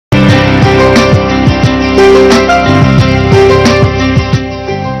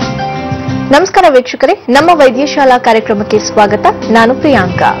ನಮಸ್ಕಾರ ವೀಕ್ಷಕರೇ, ನಮ್ಮ ವೈದ್ಯಶಾಲಾ ಕಾರ್ಯಕ್ರಮಕ್ಕೆ ಸ್ವಾಗತ. ನಾನು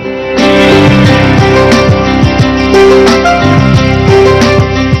ಪ್ರಿಯಾಂಕಾ.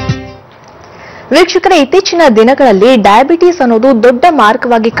 ವೀಕ್ಷಕರೇ, ಇತ್ತೀಚಿನ ದಿನಗಳಲ್ಲಿ ಡಯಾಬಿಟಿಸ್ ಅನ್ನೋದು ದೊಡ್ಡ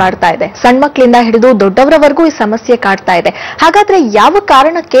ಮಾರ್ಗವಾಗಿ ಕಾಡ್ತಾ ಇದೆ. ಸಣ್ಣ ಮಕ್ಕಳಿಂದ ಹಿಡಿದು ದೊಡ್ಡವರವರೆಗೂ ಈ ಸಮಸ್ಯೆ ಕಾಡ್ತಾ ಇದೆ. ಹಾಗಾದ್ರೆ ಯಾವ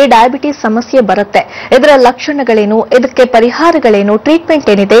ಕಾರಣಕ್ಕೆ ಡಯಾಬಿಟಿಸ್ ಸಮಸ್ಯೆ ಬರುತ್ತೆ, ಇದರ ಲಕ್ಷಣಗಳೇನು, ಇದಕ್ಕೆ ಪರಿಹಾರಗಳೇನು, ಟ್ರೀಟ್ಮೆಂಟ್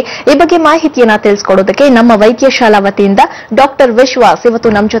ಏನಿದೆ, ಈ ಬಗ್ಗೆ ಮಾಹಿತಿಯನ್ನ ತಿಳಿಸ್ಕೊಡೋದಕ್ಕೆ ನಮ್ಮ ವೈದ್ಯಶಾಲಾ ವತಿಯಿಂದ ಡಾಕ್ಟರ್ ವಿಶ್ವಾಸ್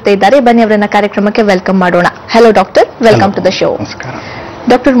ಇವತ್ತು ನಮ್ಮ ಜೊತೆ ಇದ್ದಾರೆ. ಬನ್ನಿ ಅವರನ್ನ ಕಾರ್ಯಕ್ರಮಕ್ಕೆ ವೆಲ್ಕಮ್ ಮಾಡೋಣ. Hello doctor, welcome to the show.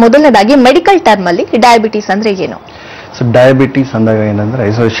 Doctor, ಮೊದಲನೇದಾಗಿ ಮೆಡಿಕಲ್ ಟರ್ಮ್ ಅಲ್ಲಿ ಡಯಾಬಿಟಿಸ್ ಅಂದ್ರೆ ಏನು? ಸೊ ಡಯಾಬಿಟಿಸ್ ಅಂದಾಗ ಏನಂದ್ರೆ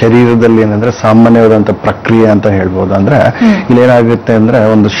ಶರೀರದಲ್ಲಿ ಏನಂದ್ರೆ ಸಾಮಾನ್ಯವಾದಂತ ಪ್ರಕ್ರಿಯೆ ಅಂತ ಹೇಳ್ಬೋದು. ಅಂದ್ರೆ ಇಲ್ಲೇನಾಗುತ್ತೆ ಅಂದ್ರೆ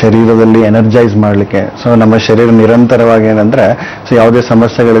ಒಂದು ಶರೀರದಲ್ಲಿ ಎನರ್ಜೈಸ್ ಮಾಡ್ಲಿಕ್ಕೆ, ಸೊ ನಮ್ಮ ಶರೀರ ನಿರಂತರವಾಗಿ ಏನಂದ್ರೆ ಸೊ ಯಾವುದೇ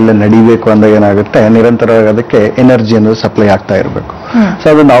ಸಮಸ್ಯೆಗಳೆಲ್ಲ ನಡಿಬೇಕು ಅಂದಾಗ ಏನಾಗುತ್ತೆ, ನಿರಂತರವಾಗಿ ಅದಕ್ಕೆ ಎನರ್ಜಿ ಅನ್ನೋದು ಸಪ್ಲೈ ಆಗ್ತಾ ಇರಬೇಕು. ಸೊ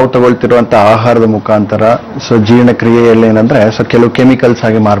ಅದು ನಾವು ತಗೊಳ್ತಿರುವಂತ ಆಹಾರದ ಮುಖಾಂತರ ಸೊ ಜೀರ್ಣಕ್ರಿಯೆಯಲ್ಲಿ ಏನಂದ್ರೆ ಸೊ ಕೆಲವು ಕೆಮಿಕಲ್ಸ್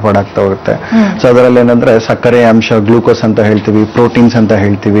ಆಗಿ ಮಾರ್ಪಾಡಾಗ್ತಾ ಹೋಗುತ್ತೆ. ಸೊ ಅದರಲ್ಲಿ ಏನಂದ್ರೆ ಸಕ್ಕರೆ ಅಂಶ, ಗ್ಲೂಕೋಸ್ ಅಂತ ಹೇಳ್ತೀವಿ, ಪ್ರೋಟೀನ್ಸ್ ಅಂತ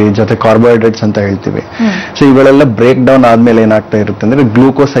ಹೇಳ್ತೀವಿ, ಜೊತೆ ಕಾರ್ಬೋಹೈಡ್ರೇಟ್ಸ್ ಅಂತ ಹೇಳ್ತೀವಿ. ಸೊ ಇವೆಲ್ಲ ಬ್ರೇಕ್ ಡೌನ್ ಆದ್ಮೇಲೆ ಏನಾಗ್ತಾ ಇರುತ್ತೆ ಅಂದ್ರೆ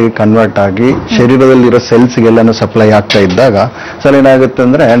ಗ್ಲೂಕೋಸ್ ಆಗಿ ಕನ್ವರ್ಟ್ ಆಗಿ ಶರೀರದಲ್ಲಿರೋ ಸೆಲ್ಸ್ ಗೆಲ್ಲಾನು ಸಪ್ಲೈ ಆಗ್ತಾ ಇದ್ದಾಗ ಸೊ ಏನಾಗುತ್ತೆ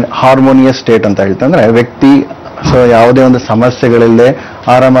ಅಂದ್ರೆ ಹಾರ್ಮೋನಿಯಸ್ ಸ್ಟೇಟ್ ಅಂತ ಹೇಳ್ತಾರೆ. ಅಂದ್ರೆ ವ್ಯಕ್ತಿ ಸೊ ಯಾವುದೇ ಒಂದು ಸಮಸ್ಯೆಗಳಿಲ್ಲದೆ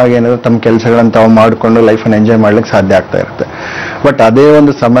ಆರಾಮಾಗಿ ಏನಾದ್ರು ತಮ್ಮ ಕೆಲಸಗಳನ್ನ ತಾವು ಮಾಡಿಕೊಂಡು ಲೈಫನ್ನು ಎಂಜಾಯ್ ಮಾಡ್ಲಿಕ್ಕೆ ಸಾಧ್ಯ ಆಗ್ತಾ ಇರುತ್ತೆ. ಬಟ್ ಅದೇ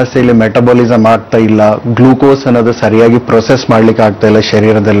ಒಂದು ಸಮಸ್ಯೆ ಇಲ್ಲಿ ಮೆಟಬಾಲಿಸಮ್ ಆಗ್ತಾ ಇಲ್ಲ, ಗ್ಲೂಕೋಸ್ ಅನ್ನೋದು ಸರಿಯಾಗಿ ಪ್ರೊಸೆಸ್ ಮಾಡ್ಲಿಕ್ಕೆ ಆಗ್ತಾ ಇಲ್ಲ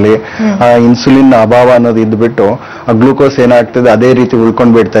ಶರೀರದಲ್ಲಿ, ಆ ಇನ್ಸುಲಿನ್ ಅಭಾವ ಅನ್ನೋದು ಇದ್ಬಿಟ್ಟು ಆ ಗ್ಲೂಕೋಸ್ ಏನಾಗ್ತದೆ ಅದೇ ರೀತಿ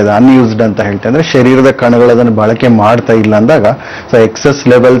ಉಳ್ಕೊಂಡ್ ಬಿಡ್ತಾ ಇದೆ, ಅನ್ಯೂಸ್ಡ್ ಅಂತ ಹೇಳ್ತಾರೆ. ಅಂದ್ರೆ ಶರೀರದ ಕಣಗಳು ಅದನ್ನು ಬಳಕೆ ಮಾಡ್ತಾ ಇಲ್ಲ ಅಂದಾಗ ಸೊ ಎಕ್ಸಸ್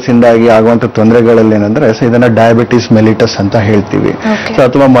ಲೆವೆಲ್ಸ್ ಇಂದಾಗಿ ಆಗುವಂತ ತೊಂದರೆಗಳಲ್ಲಿ ಏನಂದ್ರೆ ಸೊ ಇದನ್ನ ಡಯಾಬಿಟಿಸ್ ಮೆಲಿಟಸ್ ಅಂತ ಹೇಳ್ತೀವಿ. ಸೊ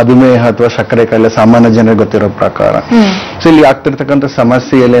ಅಥವಾ ಮಧುಮೇಹ ಅಥವಾ ಸಕ್ಕರೆ ಕಾಯಿಲೆ ಸಾಮಾನ್ಯ ಜನರಿಗೆ ಗೊತ್ತಿರೋ ಪ್ರಕಾರ. ಸೊ ಇಲ್ಲಿ ಆಗ್ತಿರ್ತಕ್ಕಂಥ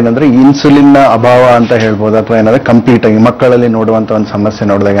ಸಮಸ್ಯೆಯಲ್ಲಿ ಏನಂದ್ರೆ ಇನ್ಸುಲಿನ್ ನ ಅಭಾವ ಅಂತ ಹೇಳ್ಬೋದು, ಅಥವಾ ಏನಾದ್ರೆ ಕಂಪ್ಲೀಟ್ ಆಗಿ ಮಕ್ಕಳಲ್ಲಿ ನೋಡುವಂತ ಒಂದು ಸಮಸ್ಯೆ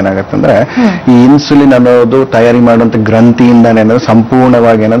ನೋಡಿದಾಗ ಏನಾಗುತ್ತೆ ಅಂದ್ರೆ ಈ ಇನ್ಸುಲಿನ್ ಅನ್ನೋದು ತಯಾರಿ ಮಾಡುವಂತ ಗ್ರಂಥಿಯಿಂದ ಏನಾದ್ರೆ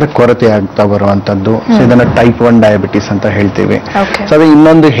ಸಂಪೂರ್ಣವಾಗಿ ಏನಾದ್ರೆ ಕೊರತೆ ಆಗ್ತಾ ಬರುವಂತದ್ದು. ಸೊ ಇದನ್ನ ಟೈಪ್ 1 ಡಯಾಬಿಟಿಸ್ ಅಂತ ಹೇಳ್ತೀವಿ. ಸೊ ಅದು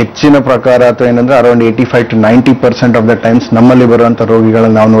ಇನ್ನೊಂದು ಹೆಚ್ಚಿನ ಪ್ರಕಾರ ಅಥವಾ ಏನಂದ್ರೆ around 85 to 90% of the times ನಮ್ಮಲ್ಲಿ ಬರುವಂತ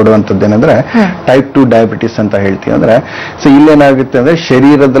ರೋಗಿಗಳನ್ನ ನಾವು ನೋಡುವಂತದ್ದು ಏನಂದ್ರೆ ಟೈಪ್ 2 ಡಯಾಬಿಟಿಸ್ ಅಂತ ಹೇಳ್ತೀವಿ. ಅಂದ್ರೆ ಸೊ ಇಲ್ಲೇನಾಗುತ್ತೆ ಅಂದ್ರೆ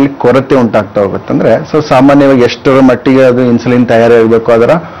ಶರೀರದಲ್ಲಿ ಕೊರತೆ ಉಂಟಾಗ್ತಾ ಹೋಗುತ್ತೆ. ಅಂದ್ರೆ ಸೊ ಸಾಮಾನ್ಯವಾಗಿ ಎಷ್ಟರ ಮಟ್ಟಿಗೆ ಅದು ಇನ್ಸುಲಿನ್ ತಯಾರಾಗಬೇಕು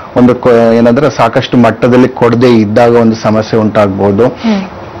ಅದರ ಒಂದು ಏನಂದ್ರೆ ಸಾಕಷ್ಟು ಮಟ್ಟದಲ್ಲಿ ಕೊಡದೆ ಇದ್ದಾಗ ಒಂದು ಸಮಸ್ಯೆ ಉಂಟಾಗಬಹುದು.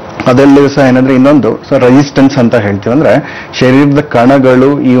 ಅದರಲ್ಲಿ ಸಹ ಏನಂದ್ರೆ ಇನ್ನೊಂದು ಸೊ ರೆಸಿಸ್ಟೆನ್ಸ್ ಅಂತ ಹೇಳ್ತೀವಿ. ಅಂದ್ರೆ ಶರೀರದ ಕಣಗಳು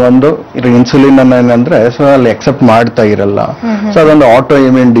ಈ ಒಂದು ಇನ್ಸುಲಿನ್ ಅನ್ನ ಏನಂದ್ರೆ ಸೊ ಅಲ್ಲಿ ಎಕ್ಸೆಪ್ಟ್ ಮಾಡ್ತಾ ಇರಲ್ಲ. ಸೊ ಅದೊಂದು ಆಟೋ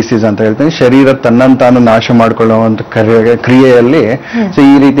ಇಮ್ಯೂನ್ ಡಿಸೀಸ್ ಅಂತ ಹೇಳ್ತೀನಿ. ಶರೀರ ತನ್ನಂತಾನು ನಾಶ ಮಾಡ್ಕೊಳ್ಳುವಂತ ಕ್ರಿಯೆಯಲ್ಲಿ ಸೊ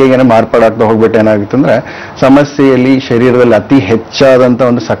ಈ ರೀತಿಯಾಗಿ ಮಾರ್ಪಾಡಾಗ್ತಾ ಹೋಗ್ಬಿಟ್ಟು ಏನಾಗುತ್ತೆ ಅಂದ್ರೆ ಸಮಸ್ಯೆಯಲ್ಲಿ ಶರೀರದಲ್ಲಿ ಅತಿ ಹೆಚ್ಚಾದಂತ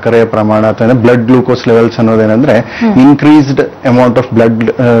ಒಂದು ಸಕ್ಕರೆಯ ಪ್ರಮಾಣ ಅಥವಾ blood glucose levels ಅನ್ನೋದೇನಂದ್ರೆ increased amount of blood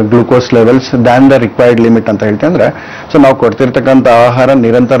glucose levels than the required limit ಅಂತ ಹೇಳ್ತೀವಿ. ಅಂದ್ರೆ ಸೊ ನಾವು ಕೊಡ್ತಿರ್ತಕ್ಕಂಥ ಆಹಾರ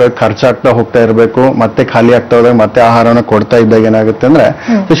ನಿರಂತರ ಖರ್ಚಾಗ್ತಾ ಹೋಗ್ತಾ ಇರಬೇಕು, ಮತ್ತೆ ಖಾಲಿ ಆಗ್ತಾ ಹೋದಾಗ ಮತ್ತೆ ಆಹಾರವನ್ನು ಕೊಡ್ತಾ ಇದ್ದಾಗ ಏನಾಗುತ್ತೆ ಅಂದ್ರೆ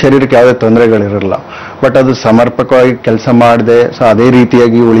ಶರೀರಕ್ಕೆ ಯಾವುದೇ ತೊಂದರೆಗಳಿರಲ್ಲ. ಬಟ್ ಅದು ಸಮರ್ಪಕವಾಗಿ ಕೆಲಸ ಮಾಡದೆ ಸೊ ಅದೇ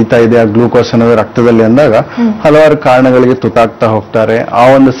ರೀತಿಯಾಗಿ ಉಳಿತಾ ಇದೆ ಆ ಗ್ಲೂಕೋಸ್ ಅನ್ನೋದು ರಕ್ತದಲ್ಲಿ ಅಂದಾಗ ಹಲವಾರು ಕಾರಣಗಳಿಗೆ ತುತ್ತಾಗ್ತಾ ಹೋಗ್ತಾರೆ. ಆ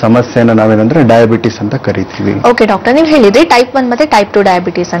ಒಂದು ಸಮಸ್ಯೆನ ನಾವೇನಂದ್ರೆ ಡಯಾಬಿಟಿಸ್ ಅಂತ ಕರಿತೀವಿ. ಓಕೆ ಡಾಕ್ಟರ್, ನೀವು ಹೇಳಿದ್ರಿ ಟೈಪ್ 1 ಮತ್ತೆ ಟೈಪ್ 2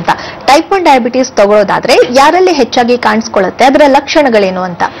 ಡಯಾಬಿಟಿಸ್ ಅಂತ. ಟೈಪ್ 1 ಡಯಾಬಿಟಿಸ್ ತಗೊಳ್ಳೋದಾದ್ರೆ ಯಾರಲ್ಲಿ ಹೆಚ್ಚಾಗಿ ಕಾಣಿಸ್ಕೊಳ್ಳುತ್ತೆ, ಅದರ ಲಕ್ಷಣಗಳೇನು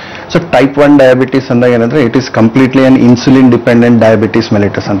ಅಂತ? ಸೊ ಟೈಪ್ 1 ಡಯಾಬಿಟಿಸ್ ಅಂದಾಗ ಏನಂದ್ರೆ it is completely an insulin dependent diabetes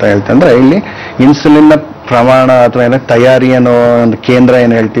mellitus ಅಂತ ಹೇಳ್ತಾರೆ. ಅಂದ್ರೆ ಇಲ್ಲಿ ಇನ್ಸುಲಿನ್ ನ ಪ್ರಮಾಣ ಅಥವಾ ಏನೋ ತಯಾರಿ ಅನ್ನೋ ಒಂದು ಕೇಂದ್ರ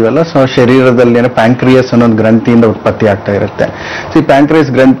ಏನ್ ಹೇಳ್ತೀವಲ್ಲ, ಸೊ ಶರೀರದಲ್ಲಿ ಏನೋ ಪ್ಯಾಂಕ್ರಿಯಸ್ ಅನ್ನೋ ಒಂದು ಗ್ರಂಥಿಯಿಂದ ಉತ್ಪತ್ತಿ ಆಗ್ತಾ ಇರುತ್ತೆ. ಸೊ ಈ ಪ್ಯಾಂಕ್ರಿಯಸ್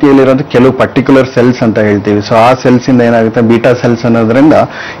ಗ್ರಂಥಿಯಲ್ಲಿರುವಂತ ಕೆಲವು ಪರ್ಟಿಕ್ಯುಲರ್ ಸೆಲ್ಸ್ ಅಂತ ಹೇಳ್ತೀವಿ. ಸೊ ಆ ಸೆಲ್ಸ್ ಇಂದ ಏನಾಗುತ್ತೆ, ಬೀಟಾ ಸೆಲ್ಸ್ ಅನ್ನೋದ್ರಿಂದ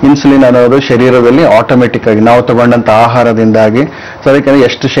ಇನ್ಸುಲಿನ್ ಅನ್ನೋದು ಶರೀರದಲ್ಲಿ ಆಟೋಮೆಟಿಕ್ ಆಗಿ ನಾವು ತಗೊಂಡಂತ ಆಹಾರದಿಂದಾಗಿ ಸೊ ಅದಕ್ಕೆ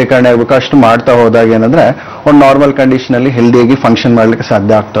ಎಷ್ಟು ಶೇಖರಣೆ ಆಗ್ಬೇಕು ಅಷ್ಟು ಮಾಡ್ತಾ ಹೋದಾಗ ಏನಂದ್ರೆ ಒಂದು ನಾರ್ಮಲ್ ಕಂಡೀಷನ್ ಅಲ್ಲಿ ಹೆಲ್ದಿಯಾಗಿ ಫಂಕ್ಷನ್ ಮಾಡ್ಲಿಕ್ಕೆ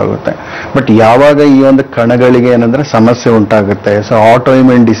ಸಾಧ್ಯ ಆಗ್ತಾ ಹೋಗುತ್ತೆ. ಬಟ್ ಯಾವಾಗ ಈ ಒಂದು ಕಣಗಳಿಗೆ ಏನಂದ್ರೆ ಸಮಸ್ಯೆ ಉಂಟಾಗುತ್ತೆ, ಸೊ ಆಟೋ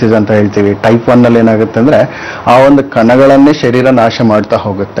ಇಮ್ಯೂನ್ ಡಿಸೀಸ್ ಅಂತ ಹೇಳ್ತೀವಿ. ಟೈಪ್ 1 ಅಲ್ಲಿ ಏನಾಗುತ್ತೆ ಅಂದ್ರೆ ಆ ಒಂದು ಕಣಗಳನ್ನೇ ಶರೀರ ನಾಶ ಮಾಡ್ತಾ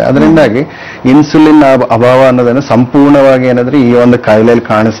ಹೋಗುತ್ತೆ. ಅದರಿಂದಾಗಿ ಇನ್ಸುಲಿನ್ ಅಭಾವ ಅನ್ನೋದನ್ನ ಸಂಪೂರ್ಣವಾಗಿ ಏನಂದ್ರೆ ಈ ಒಂದು ಕಾಯಿಲೆಯಲ್ಲಿ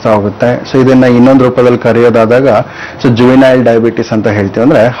ಕಾಣಿಸ್ತಾ ಹೋಗುತ್ತೆ. ಸೊ ಇದನ್ನ ಇನ್ನೊಂದು ರೂಪದಲ್ಲಿ ಕರೆಯೋದಾದಾಗ ಸೊ ಜುವೆನೈಲ್ ಡಯಾಬಿಟಿಸ್ ಅಂತ ಹೇಳ್ತೀವಿ.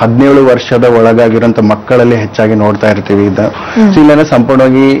 ಅಂದ್ರೆ 17 ವರ್ಷದ ಒಳಗಾಗಿರುವಂತ ಮಕ್ಕಳಲ್ಲಿ ಹೆಚ್ಚಾಗಿ ನೋಡ್ತಾ ಇರ್ತೀವಿ ಇದು. ಸೊ ಇಲ್ಲೇನೆ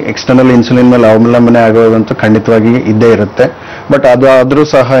ಸಂಪೂರ್ಣವಾಗಿ ಎಕ್ಸ್ಟರ್ನಲ್ ಇನ್ಸುಲಿನ್ ಮೇಲೆ ಅವಲಂಬನೆ ಆಗೋದಂತೂ ಖಂಡಿತವಾಗಿ ಇದ್ದೇ ಇರುತ್ತೆ. ಬಟ್ ಅದು ಆದ್ರೂ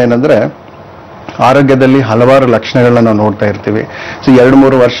ಸಹ ಏನಂದ್ರೆ ಆರೋಗ್ಯದಲ್ಲಿ ಹಲವಾರು ಲಕ್ಷಣಗಳನ್ನ ನಾವು ನೋಡ್ತಾ ಇರ್ತೀವಿ. ಸೊ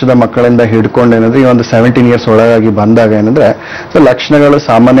 2-3 ವರ್ಷದ ಮಕ್ಕಳಿಂದ ಹಿಡ್ಕೊಂಡು ಏನಂದ್ರೆ ಈ ಒಂದು 17 ಇಯರ್ಸ್ ಒಳಗಾಗಿ ಬಂದಾಗ ಏನಂದ್ರೆ ಸೊ ಲಕ್ಷಣಗಳು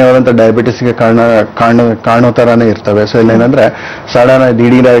ಸಾಮಾನ್ಯವಾದಂತ ಡಯಾಬಿಟಿಸ್ಗೆ ಕಾಣೋ ತರಾನೇ ಇರ್ತವೆ. ಸೊ ಇಲ್ಲೇನಂದ್ರೆ ಸಡನ್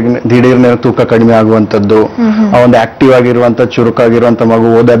ದಿಢೀರ್ನ ತೂಕ ಕಡಿಮೆ ಆಗುವಂತದ್ದು, ಆ ಒಂದು ಆಕ್ಟಿವ್ ಆಗಿರುವಂತ ಚುರುಕಾಗಿರುವಂತ ಮಗು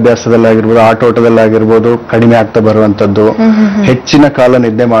ಓದಾಭ್ಯಾಸದಲ್ಲಿ ಆಗಿರ್ಬೋದು, ಆಟೋಟದಲ್ಲಿ ಆಗಿರ್ಬೋದು ಕಡಿಮೆ ಆಗ್ತಾ ಬರುವಂತದ್ದು, ಹೆಚ್ಚಿನ ಕಾಲ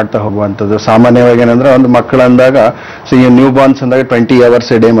ನಿದ್ದೆ ಮಾಡ್ತಾ ಹೋಗುವಂತದ್ದು. ಸಾಮಾನ್ಯವಾಗಿ ಏನಂದ್ರೆ ಒಂದು ಮಕ್ಕಳಂದಾಗ ಸೊ ಈ ನ್ಯೂ ಬಾರ್ನ್ಸ್ ಅಂದಾಗ 20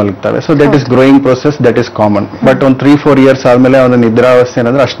 hours a day ಮಲಗ್ತವೆ. So that is growing process that is common. But ಒಂದು 3-4 ಇಯರ್ಸ್ ಆದ್ಮೇಲೆ ಒಂದು ನಿದ್ರಾವಸ್ಥೆ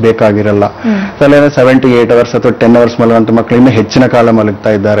ಏನಂದ್ರೆ ಅಷ್ಟು ಬೇಕಾಗಿರಲ್ಲ. ಸೊ 7 to 8 ಅವರ್ಸ್ ಅಥವಾ 10 ಅವರ್ಸ್ ಮಲಗುವಂತ ಮಕ್ಕಳು ಇನ್ನೂ ಹೆಚ್ಚಿನ ಕಾಲ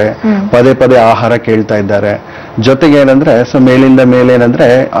ಮಲಗ್ತಾ ಇದ್ದಾರೆ, ಪದೇ ಪದೇ ಆಹಾರ ಕೇಳ್ತಾ ಇದ್ದಾರೆ. ಜೊತೆಗೆ ಏನಂದ್ರೆ ಸೊ ಮೇಲಿಂದ ಮೇಲೆ ಏನಂದ್ರೆ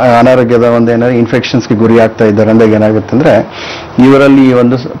ಅನಾರೋಗ್ಯದ ಒಂದು ಏನಾದ್ರೆ ಇನ್ಫೆಕ್ಷನ್ಸ್ಗೆ ಗುರಿ ಆಗ್ತಾ ಇದ್ದಾರೆ ಅಂದಾಗ ಏನಾಗುತ್ತೆ ಅಂದ್ರೆ ಇವರಲ್ಲಿ ಈ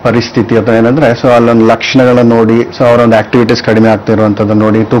ಒಂದು ಪರಿಸ್ಥಿತಿ ಅಥವಾ ಏನಂದ್ರೆ ಸೊ ಅಲ್ಲೊಂದು ಲಕ್ಷಣಗಳನ್ನ ನೋಡಿ, ಸೊ ಅವರೊಂದು ಆಕ್ಟಿವಿಟೀಸ್ ಕಡಿಮೆ ಆಗ್ತಾ ಇರುವಂತದ್ದು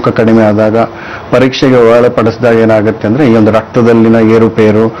ನೋಡಿ, ತೂಕ ಕಡಿಮೆ ಆದಾಗ ಪರೀಕ್ಷೆಗೆ ಒಳಪಡಿಸಿದಾಗ ಏನಾಗುತ್ತೆ ಅಂದ್ರೆ ಈ ಒಂದು ರಕ್ತದಲ್ಲಿನ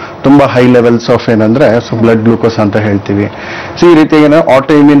ಏರುಪೇರು, ತುಂಬಾ ಹೈ ಲೆವೆಲ್ಸ್ ಆಫ್ ಏನಂದ್ರೆ ಸೊ ಬ್ಲಡ್ ಗ್ಲೂಕೋಸ್ ಅಂತ ಹೇಳ್ತೀವಿ. ಸೊ ಈ ರೀತಿ ಏನೋ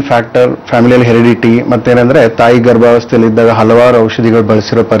ಆಟೋ ಇಮ್ಯೂನ್ ಫ್ಯಾಕ್ಟರ್, ಫ್ಯಾಮಿಲಿಯಲ್ಲಿ ಹೆರಿಡಿಟಿ, ಮತ್ತೇನಂದ್ರೆ ತಾಯಿ ಗರ್ಭಾವಸ್ಥೆಯಲ್ಲಿ ಇದ್ದಾಗ ಹಲವಾರು ಔಷಧಿಗಳು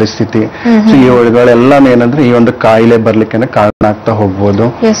ಬಳಸಿರೋ ಪರಿಸ್ಥಿತಿ, ಸೊ ಇವುಗಳೆಲ್ಲ ಏನಂದ್ರೆ ಈ ಒಂದು ಕಾಯಿಲೆ ಬರ್ಲಿಕ್ಕೆ ಕಾರಣ ಆಗ್ತಾ ಹೋಗ್ಬೋದು.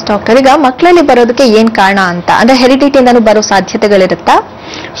 ಎಸ್ ಡಾಕ್ಟರ್, ಈಗ ಮಕ್ಕಳಲ್ಲಿ ಬರೋದಕ್ಕೆ ಏನ್ ಕಾರಣ ಅಂತ ಅಂದ್ರೆ ಹೆರಿಡಿಟಿಯಿಂದನೂ ಬರೋ ಸಾಧ್ಯತೆಗಳಿರುತ್ತಾ?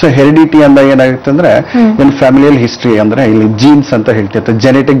 ಸೊ ಹೆರಿಡಿಟಿ ಅಂದಾಗ ಏನಾಗುತ್ತೆ ಅಂದ್ರೆ ಏನು ಫ್ಯಾಮಿಲಿಯಲ್ ಹಿಸ್ಟ್ರಿ ಅಂದ್ರೆ ಇಲ್ಲಿ ಜೀನ್ಸ್ ಅಂತ ಹೇಳ್ತೀವಿ,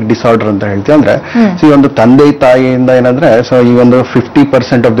 ಜೆನೆಟಿಕ್ ಡಿಸಾರ್ಡರ್ ಅಂತ ಹೇಳ್ತೀವಿ. ಅಂದ್ರೆ ಸೊ ಈ ಒಂದು ತಂದೆ ತಾಯಿಯಿಂದ ಏನಂದ್ರೆ ಸೊ ಈ ಒಂದು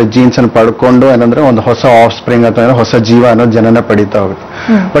 50% ಆಫ್ ದ ಜೀನ್ಸ್ ಅನ್ನು ಪಡ್ಕೊಂಡು ಏನಂದ್ರೆ ಒಂದು ಹೊಸ ಆಫ್ ಸ್ಪ್ರಿಂಗ್ ಅಥವಾ ಹೊಸ ಜೀವ ಅನ್ನೋ ಜನನ ಪಡಿತಾ ಹೋಗುತ್ತೆ.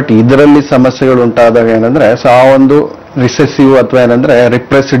 ಬಟ್ ಇದರಲ್ಲಿ ಸಮಸ್ಯೆಗಳು ಉಂಟಾದಾಗ ಏನಂದ್ರೆ ಸೊ ಆ ಒಂದು ರಿಸೆಸಿವ್ ಅಥವಾ ಏನಂದ್ರೆ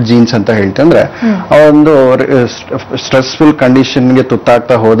ರಿಪ್ರೆಸ್ಡ್ ಜೀನ್ಸ್ ಅಂತ ಹೇಳ್ತೀವಿ. ಅಂದ್ರೆ ಆ ಒಂದು ಸ್ಟ್ರೆಸ್ಫುಲ್ ಕಂಡೀಷನ್ಗೆ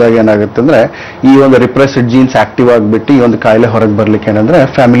ತುತ್ತಾಗ್ತಾ ಹೋದಾಗ ಏನಾಗುತ್ತೆ ಅಂದ್ರೆ ಈ ಒಂದು ರಿಪ್ರೆಸ್ಡ್ ಜೀನ್ಸ್ ಆಕ್ಟಿವ್ ಆಗಿಬಿಟ್ಟು ಈ ಒಂದು ಕಾಯಿಲೆ ಹೊರಗೆ ಬರ್ಲಿಕ್ಕೆ ಏನಂದ್ರೆ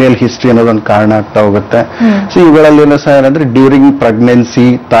ಫ್ಯಾಮಿಲಿಯಲ್ ಹಿಸ್ಟ್ರಿ ಅನ್ನೋದೊಂದು ಕಾರಣ ಆಗ್ತಾ ಹೋಗುತ್ತೆ. ಸೊ ಇವುಗಳಲ್ಲಿ ಏನೋ ಸಹ ಏನಂದ್ರೆ ಡ್ಯೂರಿಂಗ್ ಪ್ರೆಗ್ನೆನ್ಸಿ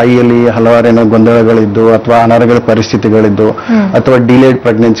ತಾಯಿಯಲ್ಲಿ ಹಲವಾರು ಏನೋ ಗೊಂದಲಗಳಿದ್ದು ಅಥವಾ ಅನಾರೋಗ್ಯದ ಪರಿಸ್ಥಿತಿಗಳಿದ್ದು ಅಥವಾ ಡಿಲೇಡ್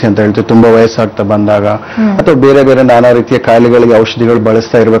ಪ್ರೆಗ್ನೆನ್ಸಿ ಅಂತ ಹೇಳ್ತೀವಿ, ತುಂಬಾ ವಯಸ್ಸಾಗ್ತಾ ಬಂದಾಗ ಅಥವಾ ಬೇರೆ ಬೇರೆ ನಾನಾ ರೀತಿಯ ಕಾಯಿಲೆಗಳಿಗೆ ಔಷಧಿಗಳು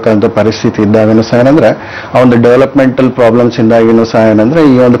ಬಳಸ್ತಾ ಇರ್ಬೇಕಂತ ಪರಿಸ್ಥಿತಿ ಇದ್ದಾಗನೂ ಸಹ ಏನಂದ್ರೆ ಆ ಒಂದು ಡೆವಲಪ್ಮೆಂಟ್ ಪ್ರಾಬ್ಲಮ್ಸ್ ಇಂದಾಗಿನೂ ಸಹ ಏನಂದ್ರೆ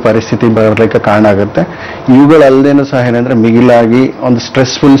ಈ ಒಂದು ಪರಿಸ್ಥಿತಿ ಬರಲಿಕ್ಕೆ ಕಾರಣ ಆಗುತ್ತೆ. ಇವುಗಳಲ್ಲದೇನು ಸಹ ಏನಂದ್ರೆ ಮಿಗಿಲಾಗಿ ಒಂದು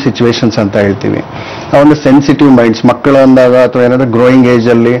ಸ್ಟ್ರೆಸ್ಫುಲ್ ಸಿಚುವೇಶನ್ಸ್ ಅಂತ ಹೇಳ್ತೀವಿ. ಆ ಒಂದು ಸೆನ್ಸಿಟಿವ್ ಮೈಂಡ್ಸ್ ಮಕ್ಕಳು ಅಂದಾಗ ಅಥವಾ ಏನಂದ್ರೆ ಗ್ರೋಯಿಂಗ್ ಏಜ್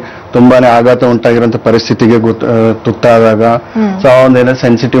ಅಲ್ಲಿ ತುಂಬಾನೇ ಆಘಾತ ಉಂಟಾಗಿರುವಂತ ಪರಿಸ್ಥಿತಿಗೆ ತುತ್ತಾದಾಗ ಸೊ ಆ ಒಂದು ಏನೋ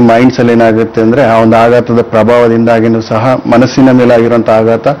ಸೆನ್ಸಿಟಿವ್ ಮೈಂಡ್ಸ್ ಅಲ್ಲಿ ಏನಾಗುತ್ತೆ ಅಂದ್ರೆ ಆ ಒಂದು ಆಘಾತದ ಪ್ರಭಾವದಿಂದಾಗಿನೂ ಸಹ ಮನಸ್ಸಿನ ಮೇಲೆ ಆಗಿರುವಂತ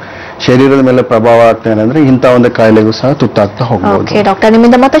ಆಘಾತ ಶರೀರದ ಮೇಲೆ ಪ್ರಭಾವ ಆಗ್ತಾ ಏನಂದ್ರೆ ಇಂಥ ಒಂದು ಕಾಯಿಲೆಗೂ ಸಹ ತುತ್ತಾಗ್ತಾ ಹೋಗ್ಬೋದು. ಡಾಕ್ಟರ್,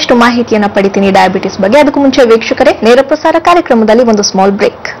 ನಿಮ್ಮಿಂದ ಮತ್ತಷ್ಟು ಮಾಹಿತಿಯನ್ನ ಪಡಿತೀನಿ ಡಯಾಬಿಟಿಸ್ ಬಗ್ಗೆ. ಅದಕ್ಕೂ ಮುಂಚೆ ವೀಕ್ಷಕರೇ, ನೇರ ಪ್ರಸಾರ ಕಾರ್ಯಕ್ರಮದಲ್ಲಿ ಒಂದು ಸ್ಮಾಲ್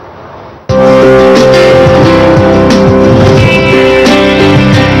ಬ್ರೇಕ್.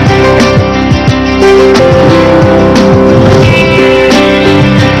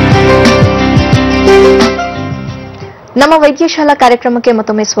 ನಮ್ಮ ವೈದ್ಯಶಾಲಾ ಕಾರ್ಯಕ್ರಮಕ್ಕೆ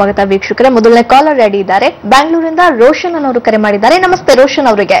ಮತ್ತೊಮ್ಮೆ ಸ್ವಾಗತ ವೀಕ್ಷಕರೇ. ಮೊದಲನೇ ಕಾಲರ್ ರೆಡಿ ಇದ್ದಾರೆ. ಬ್ಯಾಂಗ್ಳೂರಿಂದ ರೋಷನ್ ಅನ್ನೋರು ಕರೆ ಮಾಡಿದ್ದಾರೆ. ನಮಸ್ತೆ ರೋಷನ್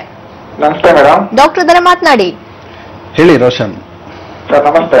ಅವರಿಗೆ. ನಮಸ್ತೆ ಮೇಡಮ್. ಡಾಕ್ಟರ್ ಇದ್ದಾರೆ, ಮಾತನಾಡಿ. ಹೇಳಿ ರೋಷನ್. ಸರ್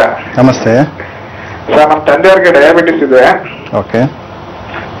ನಮಸ್ತೆ. ನಮಸ್ತೆ ಸರ್, ನಮ್ಮ ತಂದೆಯವ್ರಿಗೆ ಡಯಾಬಿಟಿಸ್ ಇದೆ. ಓಕೆ.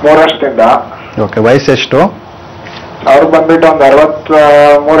 3 ವರ್ಷದಿಂದ. ಓಕೆ. ವಯಸ್ಸೆಷ್ಟು? ಅವ್ರು ಬಂದ್ಬಿಟ್ಟು ಒಂದು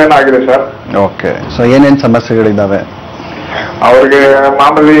 63 ಏನೋ ಆಗಿದೆ ಸರ್. ಓಕೆ. ಸೊ ಏನೇನ್ ಸಮಸ್ಯೆಗಳಿದ್ದಾವೆ? ಅವ್ರಿಗೆ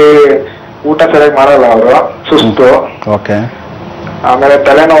ಮಾಮೂಲಿ ಊಟ ಸರಿಯಾಗಿ ಮಾಡಲ್ಲ ಅವರು, ಸುಸ್ತು. ಓಕೆ. ಆಮೇಲೆ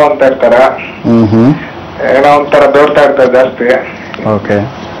ತಲೆನೋವು ಅಂತ ಇರ್ತಾರೆ, ಏನೋ ಒಂಥರ ದೌಡ್ತಾ ಇರ್ತಾರೆ ಜಾಸ್ತಿ. ಓಕೆ.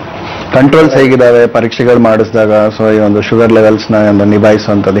 ಕಂಟ್ರೋಲ್ಸ್ ಹೇಗಿದಾವೆ ಪರೀಕ್ಷೆಗಳು ಮಾಡಿಸಿದಾಗ? ಸೊ ಈ ಒಂದು ಶುಗರ್ ಲೆವೆಲ್ಸ್ ನ ಒಂದು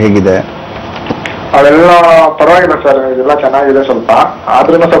ನಿಭಾಯಿಸುವಂತದ್ದು ಹೇಗಿದೆ? ಅವೆಲ್ಲ ಪರವಾಗಿಲ್ಲ ಸರ್, ಇದೆಲ್ಲ ಚೆನ್ನಾಗಿದೆ. ಸ್ವಲ್ಪ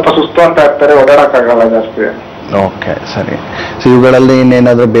ಆದ್ರೂ ಸ್ವಲ್ಪ ಸುಸ್ತು ಅಂತ ಇರ್ತಾರೆ, ಓಡಾಡಕ್ಕಾಗಲ್ಲ ಜಾಸ್ತಿ. ಓಕೆ, ಸರಿ. ಸೊ ಇವುಗಳಲ್ಲಿ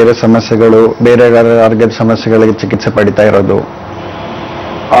ಇನ್ನೇನಾದ್ರೂ ಬೇರೆ ಸಮಸ್ಯೆಗಳು, ಬೇರೆ ಆರೋಗ್ಯದ ಸಮಸ್ಯೆಗಳಿಗೆ ಚಿಕಿತ್ಸೆ ಪಡಿತಾ ಇರೋದು?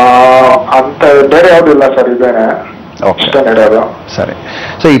 ಅಂತ ಬೇರೆ ಯಾವ್ದಿಲ್ಲ ಸರ್, ಇದೇನೆ. ಸರಿ.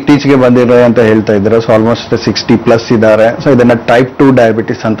 ಸೊ ಇತ್ತೀಚೆಗೆ ಬಂದಿರೋ ಅಂತ ಹೇಳ್ತಾ ಇದ್ರು. ಸೊ ಆಲ್ಮೋಸ್ಟ್ 60+ ಇದ್ದಾರೆ. ಸೊ ಇದನ್ನ ಟೈಪ್ 2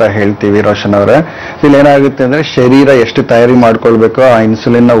 ಡಯಾಬಿಟಿಸ್ ಅಂತ ಹೇಳ್ತೀವಿ ರೋಷನ್ ಅವರೇ. ಇಲ್ಲಿ ಏನಾಗುತ್ತೆ ಅಂದ್ರೆ ಶರೀರ ಎಷ್ಟು ತಯಾರಿ ಮಾಡ್ಕೊಳ್ಬೇಕೋ ಆ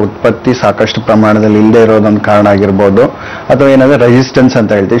ಇನ್ಸುಲಿನ್ ನ ಉತ್ಪತ್ತಿ ಸಾಕಷ್ಟು ಪ್ರಮಾಣದಲ್ಲಿ ಇಲ್ಲದೆ ಇರೋದೊಂದು ಕಾರಣ ಆಗಿರ್ಬೋದು. ಅಥವಾ ಏನಂದ್ರೆ ರೆಸಿಸ್ಟೆನ್ಸ್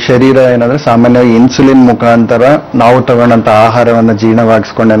ಅಂತ ಹೇಳ್ತೀವಿ. ಶರೀರ ಏನಂದ್ರೆ ಸಾಮಾನ್ಯವಾಗಿ ಇನ್ಸುಲಿನ್ ಮುಖಾಂತರ ನಾವು ತಗೊಂಡಂತ ಆಹಾರವನ್ನ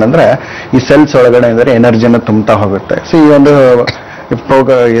ಜೀರ್ಣವಾಗಿಸ್ಕೊಂಡು ಏನಂದ್ರೆ ಈ ಸೆಲ್ಸ್ ಒಳಗಡೆ ಅಂದ್ರೆ ಎನರ್ಜಿನ ತುಂಬ್ತಾ ಹೋಗುತ್ತೆ. ಸೊ ಈ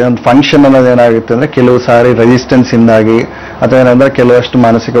ಒಂದು ಫಂಕ್ಷನ್ ಅನ್ನೋದು ಏನಾಗುತ್ತೆ ಅಂದ್ರೆ ಕೆಲವು ಸಾರಿ ರೆಸಿಸ್ಟೆನ್ಸ್ ಇಂದಾಗಿ ಅಥವಾ ಏನಂದ್ರೆ ಕೆಲವಷ್ಟು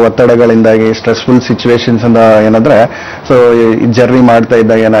ಮಾನಸಿಕ ಒತ್ತಡಗಳಿಂದಾಗಿ ಸ್ಟ್ರೆಸ್ಫುಲ್ ಸಿಚುವೇಶನ್ಸ್ ಇಂದ ಏನಂದ್ರೆ ಸೊ ಜರ್ನಿ ಮಾಡ್ತಾ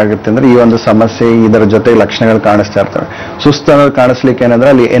ಇದ್ದಾಗ ಏನಾಗುತ್ತೆ ಅಂದ್ರೆ ಈ ಒಂದು ಸಮಸ್ಯೆ ಇದರ ಜೊತೆ ಲಕ್ಷಣಗಳು ಕಾಣಿಸ್ತಾ ಇರ್ತವೆ. ಸುಸ್ತು ಅನ್ನೋದು ಕಾಣಿಸ್ಲಿಕ್ಕೆ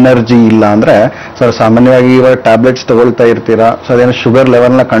ಏನಂದ್ರೆ ಅಲ್ಲಿ ಎನರ್ಜಿ ಇಲ್ಲ ಅಂದ್ರೆ ಸೊ ಸಾಮಾನ್ಯವಾಗಿ ಇವಾಗ ಟ್ಯಾಬ್ಲೆಟ್ಸ್ ತಗೊಳ್ತಾ ಇರ್ತೀರಾ. ಸೊ ಅದೇನೋ ಶುಗರ್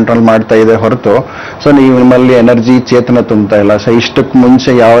ಲೆವೆಲ್ ನ ಕಂಟ್ರೋಲ್ ಮಾಡ್ತಾ ಇದೆ ಹೊರತು ಸೊ ನಿಮ್ಮಲ್ಲಿ ಎನರ್ಜಿ ಚೇತನ ತುಂಬ್ತಾ ಇಲ್ಲ. ಸೊ ಇಷ್ಟಕ್ಕೆ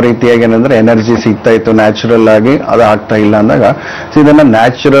ಮುಂಚೆ ಯಾವ ರೀತಿಯಾಗಿ ಏನಂದ್ರೆ ಎನರ್ಜಿ ಸಿಗ್ತಾ ಇತ್ತು ನ್ಯಾಚುರಲ್ ಆಗಿ, ಅದು ಆಗ್ತಾ ಇಲ್ಲ ಅಂದಾಗ ಇದನ್ನ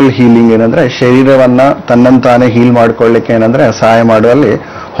ನ್ಯಾಚುರಲ್ ಹೀಲಿಂಗ್ ಏನಂದ್ರೆ ಶರೀರವನ್ನ ತನ್ನಂತಾನೆ ಹೀಲ್ ಮಾಡ್ಕೊಳ್ಳಿಕ್ಕೆ ಏನಂದ್ರೆ ಸಹಾಯ ಮಾಡುವಲ್ಲಿ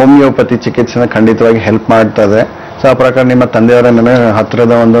ಹೋಮಿಯೋಪತಿ ಚಿಕಿತ್ಸೆನ ಖಂಡಿತವಾಗಿ ಹೆಲ್ಪ್ ಮಾಡ್ತದೆ. ಸೊ ಆ ಪ್ರಕಾರ ನಿಮ್ಮ ತಂದೆಯವರನ್ನ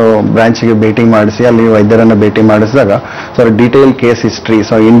ಹತ್ತಿರದ ಒಂದು ಬ್ರಾಂಚ್ಗೆ ಭೇಟಿ ಮಾಡಿಸಿ ಅಲ್ಲಿ ವೈದ್ಯರನ್ನ ಭೇಟಿ ಮಾಡಿಸಿದಾಗ so detail case history,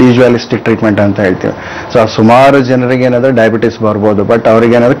 so individualistic treatment ಅಂತ ಹೇಳ್ತೀವಿ. ಸೊ ಸುಮಾರು ಜನರಿಗೆ ಏನಾದ್ರೆ ಡಯಾಬಿಟಿಸ್ ಬರ್ಬೋದು, ಬಟ್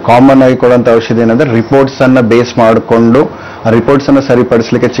ಅವ್ರಿಗೆ ಏನಾದ್ರೆ ಕಾಮನ್ ಆಗಿ ಕೊಡುವಂತ ಔಷಧಿ ಏನಂದ್ರೆ ರಿಪೋರ್ಟ್ಸ್ ಅನ್ನ ಬೇಸ್ ಮಾಡಿಕೊಂಡು ಆ ರಿಪೋರ್ಟ್ಸ್ ಅನ್ನು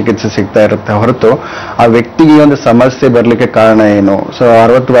ಸರಿಪಡಿಸಲಿಕ್ಕೆ ಚಿಕಿತ್ಸೆ ಸಿಗ್ತಾ ಇರುತ್ತೆ ಹೊರತು ಆ ವ್ಯಕ್ತಿಗೆ ಈ ಒಂದು ಸಮಸ್ಯೆ ಬರ್ಲಿಕ್ಕೆ ಕಾರಣ ಏನು, ಸೊ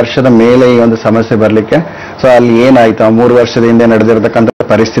 60 ವರ್ಷದ ಮೇಲೆ ಈ ಒಂದು ಸಮಸ್ಯೆ ಬರ್ಲಿಕ್ಕೆ ಸೊ ಅಲ್ಲಿ ಏನಾಯ್ತು, 3 ವರ್ಷದ ಹಿಂದೆ ನಡೆದಿರತಕ್ಕಂಥ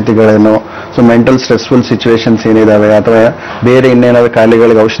ಪರಿಸ್ಥಿತಿಗಳೇನು, ಸೊ ಮೆಂಟಲ್ ಸ್ಟ್ರೆಸ್ಫುಲ್ ಸಿಚುವೇಶನ್ಸ್ ಏನಿದಾವೆ, ಅಥವಾ ಬೇರೆ ಇನ್ನೇನಾದ್ರು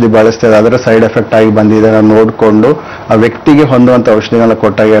ಕಾಯಿಲೆಗಳಿಗೆ ಔಷಧಿ ಬಳಸ್ತಾರೆ ಅದರ ಸೈಡ್ ಎಫೆಕ್ಟ್ ಆಗಿ ಬಂದಿದೆ ನೋಡಿಕೊಂಡು ಆ ವ್ಯಕ್ತಿಗೆ ಹೊಂದುವಂತ ಔಷಧಿಗಳನ್ನ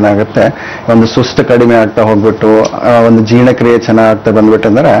ಕೊಟ್ಟಾಗ ಏನಾಗುತ್ತೆ, ಒಂದು ಸುಸ್ತು ಕಡಿಮೆ ಆಗ್ತಾ ಹೋಗ್ಬಿಟ್ಟು ಒಂದು ಜೀರ್ಣಕ್ರಿಯೆ ಚೆನ್ನಾಗ್ತಾ ಬಂದ್ಬಿಟ್ಟು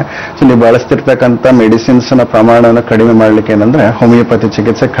ಅಂದ್ರೆ ಸೊ ನೀವು ಬಳಸ್ತಿರ್ತಕ್ಕಂಥ ಮೆಡಿಸಿನ್ಸ್ ನ ಪ್ರಮಾಣನ ಕಡಿಮೆ ಮಾಡ್ಲಿಕ್ಕೆ ಏನಂದ್ರೆ ಹೋಮಿಯೋಪತಿ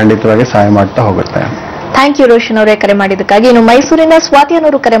ಚಿಕಿತ್ಸೆ ಖಂಡಿತವಾಗಿ ಸಹಾಯ ಮಾಡ್ತಾ ಹೋಗುತ್ತೆ. ಥ್ಯಾಂಕ್ ಯು ರೋಷನ್ ಅವರೇ ಕರೆ ಮಾಡಿದ್ದಕ್ಕಾಗಿ. ಇನ್ನು ಮೈಸೂರಿನ ಸ್ವಾತಿ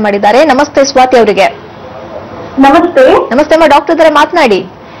ಅನ್ನೋರು ಕರೆ ಮಾಡಿದ್ದಾರೆ. ನಮಸ್ತೆ ಸ್ವಾತಿ ಅವರಿಗೆ. ನಮಸ್ತೆ. ನಮಸ್ತೆ ಅಮ್ಮ, ಡಾಕ್ಟರ್ ಇದ್ದಾರೆ, ಮಾತನಾಡಿ.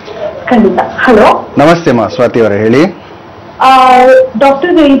 ಖಂಡಿತ. ಹಲೋ, ನಮಸ್ತೆ ಅಮ್ಮ, ಸ್ವಾತಿ ಅವರೇ ಹೇಳಿ.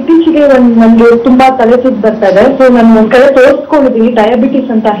 ಡಾಕ್ಟರ್, ಇತ್ತೀಚೆಗೆ ನನ್ಗೆ ತುಂಬಾ ತಲೆ ಸುತ್ತು ಬರ್ತಾ ಇದೆ. ಸೊ ನಾನು ಒಂದ್ ಕಡೆ ತೋರಿಸ್ಕೊಂಡಿದ್ದೀನಿ, ಡಯಾಬಿಟಿಸ್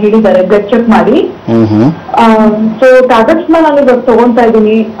ಅಂತ ಹೇಳಿದ್ದಾರೆ, ಬ್ಲಡ್ ಚೆಕ್ ಮಾಡಿ. ಸೊ ಟ್ಯಾಬ್ಲೆಟ್ಸ್ ನಾನು ಇವಾಗ ತಗೊಂತಾ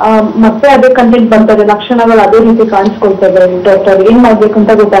ಇದ್ದೀನಿ, ಮತ್ತೆ ಅದೇ ಕಂಟೆಂಟ್ ಬರ್ತಾ ಇದೆ, ಲಕ್ಷಣಗಳು ಅದೇ ರೀತಿ ಕಾಣಿಸ್ಕೊಳ್ತಾ ಇದೆ. ಡಾಕ್ಟರ್, ಏನ್ ಮಾಡ್ಬೇಕು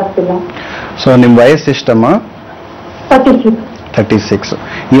ಅಂತ ಗೊತ್ತಾಗ್ತಿಲ್ಲ. ಸೊ ನಿಮ್ ವಯಸ್ಸು ಎಷ್ಟಮ್ಮ? 36.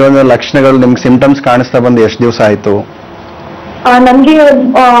 ಈ ಒಂದು ಲಕ್ಷಣಗಳು ನಿಮ್ಗೆ ಸಿಂಪ್ಟಮ್ಸ್ ಕಾಣಿಸ್ತಾ ಬಂದು ಎಷ್ಟು ದಿವಸ ಆಯ್ತು? ನನ್ಗೆ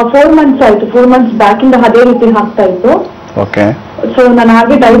 4 months ಆಯ್ತು. 4 months ಬ್ಯಾಕ್ ಇಂದ ಅದೇ ರೀತಿ ಆಗ್ತಾ ಇತ್ತು. ಓಕೆ. ಸೊ ನಾನು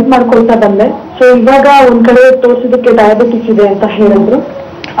ಹಾಗೆ ಡೈಟ್ ಮಾಡ್ಕೊಳ್ತಾ ಬಂದೆ. ಸೊ ಇವಾಗ ಒಂದ್ ಕಡೆ ತೋರಿಸಿದಕ್ಕೆ ಡಯಾಬಿಟಿಸ್ ಇದೆ ಅಂತ ಹೇಳಿದ್ರು.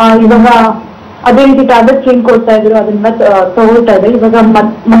 ಇವಾಗ ಅದೇ ರೀತಿ ಟ್ಯಾಬ್ಲೆಟ್ಸ್ ಏನ್ ಕೊಡ್ತಾ ಇದ್ರು ಅದನ್ನ ತಗೊಳ್ತಾ ಇದೆ. ಇವಾಗ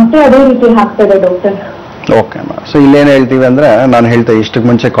ಮತ್ತೆ ಅದೇ ರೀತಿ ಆಗ್ತಾ ಇದೆ ಡಾಕ್ಟರ್. ಓಕೆ ಅಮ್ಮ. ಸೊ ಇಲ್ಲೇನ್ ಹೇಳ್ತೀವಿ ಅಂದ್ರೆ, ನಾನು ಹೇಳ್ತೇವೆ ಇಷ್ಟಕ್ಕೆ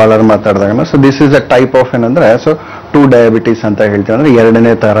ಮುಂಚೆ ಕಾಲರ್ ಮಾತಾಡಿದಾಗ, so this is a type of ಏನಂದ್ರೆ ಸೊ 2 ಡಯಾಬಿಟೀಸ್ ಅಂತ ಹೇಳ್ತೀವಿ, ಅಂದ್ರೆ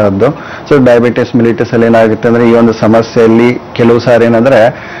 2ನೇ ತರದ್ದು. ಸೊ ಡಯಾಬಿಟಿಸ್ ಮಿಲಿಟಸ್ ಅಲ್ಲಿ ಏನಾಗುತ್ತೆ ಅಂದ್ರೆ ಈ ಒಂದು ಸಮಸ್ಯೆಯಲ್ಲಿ ಕೆಲವು ಸಾರಿ ಏನಂದ್ರೆ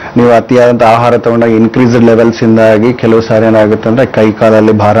ನೀವು ಅತಿಯಾದಂತ ಆಹಾರ ತಗೊಂಡಾಗ ಇನ್ಕ್ರೀಸ್ಡ್ ಲೆವೆಲ್ಸ್ ಇಂದಾಗಿ ಕೆಲವು ಸಾರಿ ಏನಾಗುತ್ತೆ ಅಂದ್ರೆ ಕೈ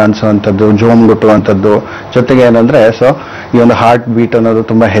ಕಾಲಲ್ಲಿ ಭಾರ ಅನ್ಸುವಂಥದ್ದು, ಜೋಮ್ ಗುಟ್ಟುವಂಥದ್ದು, ಜೊತೆಗೆ ಏನಂದ್ರೆ ಸೊ ಈ ಒಂದು ಹಾರ್ಟ್ ಬೀಟ್ ಅನ್ನೋದು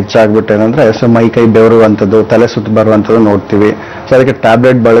ತುಂಬಾ ಹೆಚ್ಚಾಗ್ಬಿಟ್ಟು ಏನಂದ್ರೆ ಸೊ ಮೈ ಕೈ ಬೆವರುವಂಥದ್ದು, ತಲೆ ಸುತ್ತು ಬರುವಂಥದ್ದು ನೋಡ್ತೀವಿ. ಸೊ ಅದಕ್ಕೆ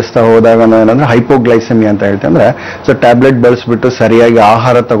ಟ್ಯಾಬ್ಲೆಟ್ ಬಳಸ್ತಾ ಹೋದಾಗ ಏನಂದ್ರೆ ಹೈಪೋಗ್ಲೈಸೆಮಿ ಅಂತ ಹೇಳ್ತೀವಿ. ಅಂದ್ರೆ ಸೊ ಟ್ಯಾಬ್ಲೆಟ್ ಬಳಸ್ಬಿಟ್ಟು ಸರಿಯಾಗಿ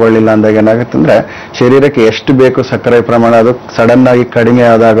ಆಹಾರ ತಗೊಳ್ಳಿಲ್ಲ ಅಂದಾಗ ಏನಾಗುತ್ತೆ ಅಂದ್ರೆ ಶರೀರಕ್ಕೆ ಎಷ್ಟು ಬೇಕು ಸಕ್ಕರೆ ಪ್ರಮಾಣ ಅದು ಸಡನ್ ಆಗಿ ಕಡಿಮೆ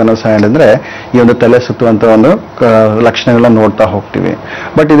ಆದಾಗನೂ ಸಹ ಏನಂದ್ರೆ ಈ ಒಂದು ತಲೆ ಸುತ್ತುವಂತ ಒಂದು ಲಕ್ಷಣಗಳನ್ನ ನೋಡ್ತಾ ಹೋಗ್ತೀವಿ.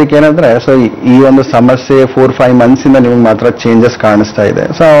 ಬಟ್ ಇದಕ್ಕೆ ಏನಂದ್ರೆ ಸೊ ಈ ಒಂದು ಸಮಸ್ಯೆ 4-5 months ಇಂದ ನಿಮ್ಗೆ ಮಾತ್ರ ಚೇಂಜಸ್ ಕಾಣಿಸ್ತಾ ಇದೆ.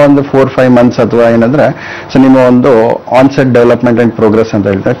 ಸೊ ಆ ಒಂದು 4-5 months ಅಥವಾ ಏನಂದ್ರೆ ಸೊ ನಿಮ್ಮ ಒಂದು ಆನ್ಸೆಟ್ ಡೆವಲಪ್ಮೆಂಟ್ ಅಂಡ್ ಪ್ರೋಗ್ರೆಸ್ ಅಂತ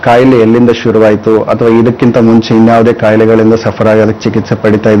ಹೇಳ್ತಾರೆ, ಕಾಯಿಲೆ ಎಲ್ಲಿಂದ ಶುರುವಾಯಿತು ಅಥವಾ ಇದಕ್ಕಿಂತ ಮುಂಚೆ ಇನ್ಯಾವುದೇ ಕಾಯಿಲೆಗಳಿಂದ ಸಫರ್ ಆಗಿ ಅದಕ್ಕೆ ಚಿಕಿತ್ಸೆ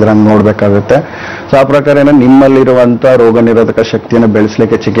ಪಡಿತಾ ಇದ್ರೆ ನೋಡ್ಬೇಕಾಗುತ್ತೆ. ಸೊ ಆ ಪ್ರಕಾರ ನಿಮ್ಮಲ್ಲಿರುವಂತ ರೋಗ ನಿರೋಧಕ ಶಕ್ತಿಯನ್ನು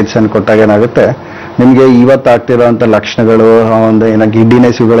ಬೆಳೆಸಲಿಕ್ಕೆ ಚಿಕಿತ್ಸೆಯನ್ನು ಕೊಟ್ಟಾಗ ಏನಾಗುತ್ತೆ, ನಿಮ್ಗೆ ಇವತ್ತಾಗ್ತಿರುವಂತ ಲಕ್ಷಣಗಳು ಒಂದು ಏನ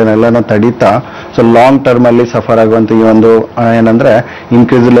ಗಿಡ್ಡಿನೆಸ್ ಇವುಗಳನ್ನೆಲ್ಲ ತಡೀತಾ ಸೊ ಲಾಂಗ್ ಟರ್ಮ್ ಅಲ್ಲಿ ಸಫರ್ ಆಗುವಂತ ಈ ಒಂದು ಏನಂದ್ರೆ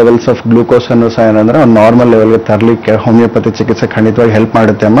ಇನ್ಕ್ರೀಸ್ ಲೆವೆಲ್ಸ್ ಆಫ್ ಗ್ಲೂಕೋಸ್ ಅನ್ನು ಸಹ ಏನಂದ್ರೆ ಒಂದು ನಾರ್ಮಲ್ ಲೆವೆಲ್ಗೆ ತರಲಿಕ್ಕೆ ಹೋಮಿಯೋಪತಿ ಚಿಕಿತ್ಸೆ ಖಂಡಿತವಾಗಿ ಹೆಲ್ಪ್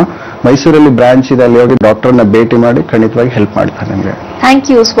ಮಾಡುತ್ತೆ ಅಮ್ಮ. ಮೈಸೂರಲ್ಲಿ ಬ್ರಾಂಚ್ ಇದೆ, ಅಲ್ಲಿ ಹೋಗಿ ಡಾಕ್ಟರ್ನ ಭೇಟಿ ಮಾಡಿ ಖಂಡಿತವಾಗಿ ಹೆಲ್ಪ್ ಮಾಡ್ತಾರೆ ನಿಮಗೆ. ಥ್ಯಾಂಕ್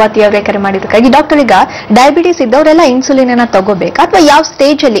ಯು ಸ್ವಾತಿ ಅವರೇ ಕರೆ ಮಾಡಿದ್ದಕ್ಕಾಗಿ. ಡಾಕ್ಟರ್, ಈಗ ಡಯಾಬಿಟಿಸ್ ಇದ್ದವರೆಲ್ಲ ಇನ್ಸುಲಿನ್ ಅನ್ನ ತಗೋಬೇಕಾ ಅಥವಾ ಯಾವ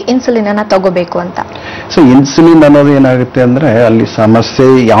ಸ್ಟೇಜ್ ಅಲ್ಲಿ ಇನ್ಸುಲಿನ್ ಅನ್ನ ತಗೋಬೇಕು ಅಂತ? ಸೊ ಇನ್ಸುಲಿನ್ ಅನ್ನೋದು ಏನಾಗುತ್ತೆ ಅಂದ್ರೆ ಅಲ್ಲಿ ಸಮಸ್ಯೆ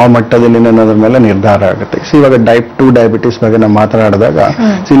ಯಾವ ಮಟ್ಟದಲ್ಲಿ ಅನ್ನೋದ್ರ ಮೇಲೆ ನಿರ್ಧಾರ ಆಗುತ್ತೆ. ಸೊ ಇವಾಗ ಟೈಪ್ 2 ಡಯಾಬಿಟಿಸ್ ಬಗ್ಗೆ ನಾವು ಮಾತನಾಡಿದಾಗ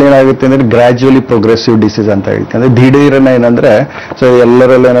ಸೊ ಇಲ್ಲಿ ಏನಾಗುತ್ತೆ ಅಂದ್ರೆ ಗ್ರಾಜುವಲಿ ಪ್ರೋಗ್ರೆಸಿವ್ ಡಿಸೀಸ್ ಅಂತ ಹೇಳ್ತೀವಿ. ಅಂದ್ರೆ ದಿಢೀರನ ಏನಂದ್ರೆ ಸೊ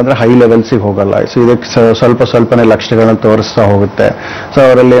ಎಲ್ಲರಲ್ಲೂ ಏನಂದ್ರೆ ಹೈ ಲೆವೆಲ್ಸಿಗೆ ಹೋಗಲ್ಲ. ಸೊ ಇದಕ್ಕೆ ಸ್ವಲ್ಪನೇ ಲಕ್ಷಣಗಳನ್ನ ತೋರಿಸ್ತಾ ಹೋಗುತ್ತೆ. ಸೊ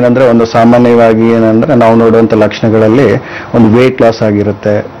ಅವರಲ್ಲಿ ಏನಂದ್ರೆ ಒಂದು ಸಾಮಾನ್ಯವಾಗಿ ಏನಂದ್ರೆ ನಾವು ನೋಡುವಂತ ಲಕ್ಷಣಗಳಲ್ಲಿ ಒಂದು ವೇಟ್ ಲಾಸ್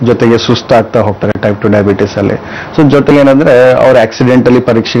ಆಗಿರುತ್ತೆ, ಜೊತೆಗೆ ಸುಸ್ತಾಗ್ತಾ ಹೋಗ್ತಾರೆ ಟೈಪ್ 2 ಡಯಾಬಿಟಿಸ್ ಅಲ್ಲಿ. ಸೊ ಜೊತೆಗೆ ಏನಂದ್ರೆ ಅವ್ರು ಆಕ್ಸಿಡೆಂಟಲಿ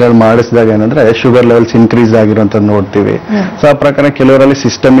ಪರೀಕ್ಷೆಗಳು ಮಾಡಿಸಿದಾಗ ಏನಂದ್ರೆ ಶುಗರ್ ಲೆವೆಲ್ಸ್ ಇನ್ಕ್ರೀಸ್ ಆಗಿರುವಂತದ್ದು ನೋಡ್ತೀವಿ. ಸೊ ಆ ಪ್ರಕಾರ ಕೆಲವರಲ್ಲಿ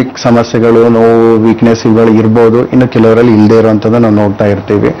ಸಿಸ್ಟಮಿಕ್ ಸಮಸ್ಯೆಗಳು, ನೋವು, ವೀಕ್ನೆಸ್ ಇವುಗಳು ಇರ್ಬೋದು, ಇನ್ನು ಕೆಲವರಲ್ಲಿ ಇಲ್ಲದೆ ಇರುವಂತದ್ದು ನಾವು ನೋಡ್ತಾ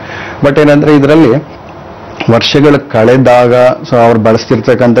ಇರ್ತೀವಿ. ಬಟ್ ಏನಂದ್ರೆ ಇದರಲ್ಲಿ ವರ್ಷಗಳು ಕಳೆದಾಗ ಸೊ ಅವ್ರು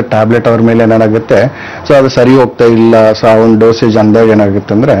ಬಳಸ್ತಿರ್ತಕ್ಕಂಥ ಟ್ಯಾಬ್ಲೆಟ್ ಅವ್ರ ಮೇಲೆ ಏನಾಗುತ್ತೆ ಸೊ ಅದು ಸರಿ ಹೋಗ್ತಾ ಇಲ್ಲ. ಸೊ ಆ ಒಂದು ಡೋಸೇಜ್ ಅಂದಾಗ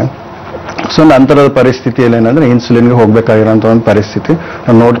ಏನಾಗುತ್ತೆ ಅಂದ್ರೆ ಸೊ ನಂತರದ ಪರಿಸ್ಥಿತಿಯಲ್ಲಿ ಏನಂದ್ರೆ ಇನ್ಸುಲಿನ್ಗೆ ಹೋಗ್ಬೇಕಾಗಿರೋಂಥ ಒಂದು ಪರಿಸ್ಥಿತಿ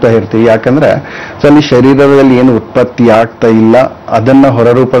ನಾವು ನೋಡ್ತಾ ಇರ್ತೀವಿ. ಯಾಕಂದ್ರೆ ಸೊ ಅಲ್ಲಿ ಶರೀರದಲ್ಲಿ ಏನು ಉತ್ಪತ್ತಿ ಆಗ್ತಾ ಇಲ್ಲ ಅದನ್ನ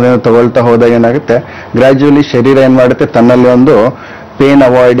ಹೊರರೂಪದಿಂದ ತಗೊಳ್ತಾ ಹೋದಾಗ ಏನಾಗುತ್ತೆ, ಗ್ರಾಜುವಲಿ ಶರೀರ ಏನ್ ಮಾಡುತ್ತೆ, ತನ್ನಲ್ಲಿ ಒಂದು ಪೇನ್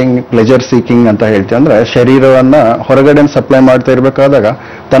ಅವಾಯ್ಡಿಂಗ್ ಪ್ಲೆಜರ್ ಸೀಕಿಂಗ್ ಅಂತ ಹೇಳ್ತೀವಿ. ಅಂದ್ರೆ ಶರೀರವನ್ನ ಹೊರಗಡೆ ಸಪ್ಲೈ ಮಾಡ್ತಾ ಇರ್ಬೇಕಾದಾಗ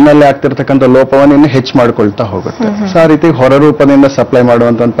ತನ್ನಲ್ಲಿ ಆಗ್ತಿರ್ತಕ್ಕಂಥ ಲೋಪವನ್ನು ಇನ್ನು ಹೆಚ್ಚು ಮಾಡ್ಕೊಳ್ತಾ ಹೋಗುತ್ತೆ. ಸೊ ಆ ರೀತಿ ಹೊರರೂಪದಿಂದ ಸಪ್ಲೈ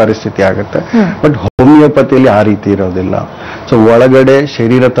ಮಾಡುವಂತ ಒಂದು ಪರಿಸ್ಥಿತಿ ಆಗುತ್ತೆ. ಬಟ್ ಹೋಮಿಯೋಪತಿಯಲ್ಲಿ ಆ ರೀತಿ ಇರೋದಿಲ್ಲ. ಸೊ ಒಳಗಡೆ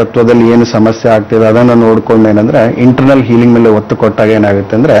ಶರೀರ ತತ್ವದಲ್ಲಿ ಏನು ಸಮಸ್ಯೆ ಆಗ್ತಿದೆ ಅದನ್ನ ನೋಡ್ಕೊಂಡು ಏನಂದ್ರೆ ಇಂಟರ್ನಲ್ ಹೀಲಿಂಗ್ ಮೇಲೆ ಒತ್ತು ಕೊಟ್ಟಾಗ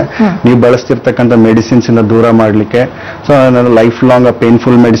ಏನಾಗುತ್ತೆ ಅಂದ್ರೆ ನೀವು ಬಳಸ್ತಿರ್ತಕ್ಕಂಥ ಮೆಡಿಸಿನ್ಸ್ ಇಂದ ದೂರ ಮಾಡ್ಲಿಕ್ಕೆ, so life long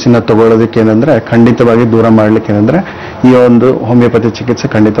painful medicine ತಗೊಳ್ಳೋದಕ್ಕೆ ಏನಂದ್ರೆ ಖಂಡಿತವಾಗಿ ದೂರ ಮಾಡ್ಲಿಕ್ಕೆ ಏನಂದ್ರೆ ಈ ಒಂದು ಹೋಮಿಯೋಪತಿ ಚಿಕಿತ್ಸೆ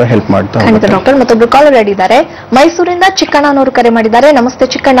ಖಂಡಿತ ಹೆಲ್ಪ್ ಮಾಡ್ತಾ ಖಂಡಿತ. ಡಾಕ್ಟರ್, ಮತ್ತೊಬ್ರು ಕಾಲರ್ ಹೇಳಿದ್ದಾರೆ, ಮೈಸೂರಿಂದ ಚಿಕ್ಕಣ್ಣನವರು ಕರೆ ಮಾಡಿದ್ದಾರೆ. ನಮಸ್ತೆ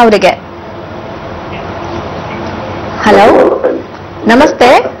ಚಿಕ್ಕಣ್ಣ ಅವರಿಗೆ. ಹಲೋ, ನಮಸ್ತೆ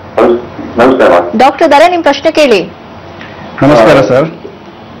ಡಾಕ್ಟರ್ ಇದ್ದಾರೆ, ನಿಮ್ ಪ್ರಶ್ನೆ ಕೇಳಿ. ನಮಸ್ಕಾರ ಸರ್.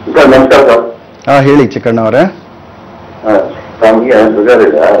 ನಮಸ್ಕಾರ ಸರ್. ಹೇಳಿ ಚಿಕ್ಕಣ್ಣ ಅವರೇ. ನಮ್ಗೆ ಶುಗರ್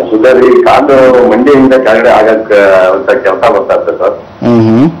ಇದೆ. ಶುಗರ್ ಈ ಕಾಲು ಮಂಡಿಯಿಂದ ಕೆಳಗಡೆ ಆಗಕ್ಕೆ ಕೆಲಸ ಬರ್ತಾ ಇರ್ತದೆ ಸರ್.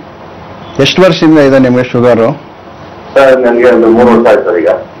 ಎಷ್ಟು ವರ್ಷದಿಂದ ಇದೆ ನಿಮ್ಗೆ ಶುಗರು? ಸರ್ ನನಗೆ ಒಂದು 3 ವರ್ಷ ಆಯ್ತು ಸರ್.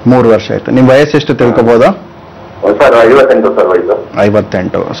 ಈಗ 3 ವರ್ಷ ಆಯ್ತು. ನಿಮ್ ವಯಸ್ಸು ಎಷ್ಟು ತಿಳ್ಕೊಬೋದಾ? ಸರ್ 58 ಸರ್ ವಯಸ್ಸು.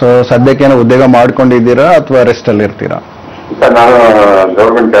 58. ಸೊ ಸದ್ಯಕ್ಕೇನೋ ಉದ್ಯೋಗ ಮಾಡ್ಕೊಂಡಿದ್ದೀರಾ ಅಥವಾ ರೆಸ್ಟ್ ಅಲ್ಲಿ ಇರ್ತೀರಾ? ಸರ್ ನಾನು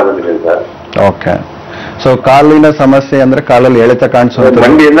ಗೌರ್ಮೆಂಟ್ ಜಾಬ್ ಅಲ್ಲಿ ಸರ್. ಓಕೆ. ಸೊ ಕಾಲಿನ ಸಮಸ್ಯೆ ಅಂದ್ರೆ ಕಾಲಲ್ಲಿ ಎಳೆತ ಕಾಣಿಸುತ್ತೆ?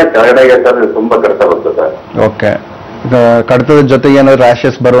 ಮಂಡಿಯಿಂದ ಕೆಳಗಡೆಗೆ ಸರ್ ತುಂಬಾ ಕಡಿತ ಬರ್ತದೆ ಸರ್. ಓಕೆ. ಕಡಿತದ ಜೊತೆಗೆ ಏನಾದ್ರು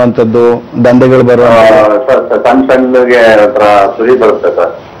ರ್ಯಾಶಸ್ ಬರುವಂತದ್ದು, ದಂಡೆಗಳು ಸರ್ ಸಣ್ಣ ಸಣ್ಣಗೆ ಹತ್ರ ಸುರಿ ಬರುತ್ತೆ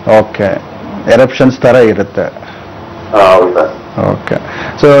ಸರ್. ಓಕೆ. ಎರಪ್ಷನ್ಸ್ ತರ ಇರುತ್ತೆ. ಹೌದು ಸರ್. ಓಕೆ.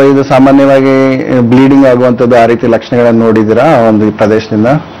 ಸೊ ಇದು ಸಾಮಾನ್ಯವಾಗಿ ಬ್ಲೀಡಿಂಗ್ ಆಗುವಂತದ್ದು ಆ ರೀತಿ ಲಕ್ಷಣಗಳನ್ನು ನೋಡಿದಿರಾ ಒಂದು ಈ ಪ್ರದೇಶದಿಂದ?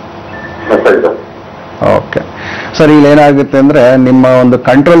 ಸರಿ ಸರ್. ಓಕೆ ಸರ್, ಇಲ್ಲಿ ಏನಾಗುತ್ತೆ ಅಂದ್ರೆ ನಿಮ್ಮ ಒಂದು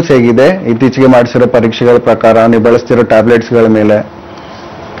ಕಂಟ್ರೋಲ್ಸ್ ಹೇಗಿದೆ ಇತ್ತೀಚೆಗೆ ಮಾಡಿಸಿರೋ ಪರೀಕ್ಷೆಗಳ ಪ್ರಕಾರ, ನೀವು ಬಳಸ್ತಿರೋ ಟ್ಯಾಬ್ಲೆಟ್ಸ್ಗಳ ಮೇಲೆ?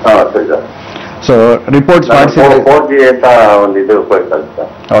 ಸರಿ ಸರ್. ಸೊ ರಿಪೋರ್ಟ್ಸ್ ಮಾಡಿಸಿದ್ರೆ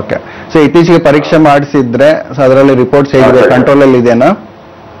ಓಕೆ. ಸೊ ಇತ್ತೀಚೆಗೆ ಪರೀಕ್ಷೆ ಮಾಡಿಸಿದ್ರೆ ಅದರಲ್ಲಿ ರಿಪೋರ್ಟ್ಸ್ ಹೇಗಿದೆ, ಕಂಟ್ರೋಲ್ ಅಲ್ಲಿ ಇದೆನಾ?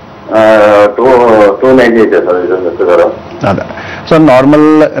 290 ಇದೆ ಸರ್. ಅದೇ. ಸೊ ನಾರ್ಮಲ್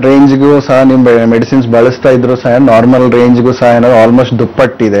ರೇಂಜ್ಗೂ ಸಹ ನಿಮ್ಮ ಮೆಡಿಸಿನ್ಸ್ ಬಳಸ್ತಾ ಇದ್ರು ಸಹ ನಾರ್ಮಲ್ ರೇಂಜ್ಗೂ ಸಹ ಏನಾದ್ರು ಆಲ್ಮೋಸ್ಟ್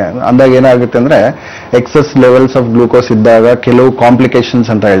ದುಪ್ಪಟ್ಟಿದೆ ಅಂದಾಗ ಏನಾಗುತ್ತೆ ಅಂದ್ರೆ ಎಕ್ಸಸ್ ಲೆವೆಲ್ಸ್ ಆಫ್ ಗ್ಲೂಕೋಸ್ ಇದ್ದಾಗ ಕೆಲವು ಕಾಂಪ್ಲಿಕೇಶನ್ಸ್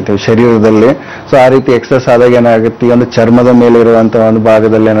ಅಂತ ಹೇಳ್ತೀವಿ ಶರೀರದಲ್ಲಿ. ಸೊ ಆ ರೀತಿ ಎಕ್ಸಸ್ ಆದಾಗ ಏನಾಗುತ್ತೆ, ಈ ಒಂದು ಚರ್ಮದ ಮೇಲೆ ಇರುವಂತಹ ಒಂದು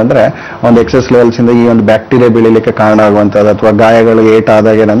ಭಾಗದಲ್ಲಿ ಏನಂದ್ರೆ ಒಂದು ಎಕ್ಸಸ್ ಲೆವೆಲ್ಸ್ ಇಂದ ಈ ಒಂದು ಬ್ಯಾಕ್ಟೀರಿಯಾ ಬೆಳಿಲಿಕ್ಕೆ ಕಾರಣ ಆಗುವಂತದ್ದು, ಅಥವಾ ಗಾಯಗಳು ಏಟ್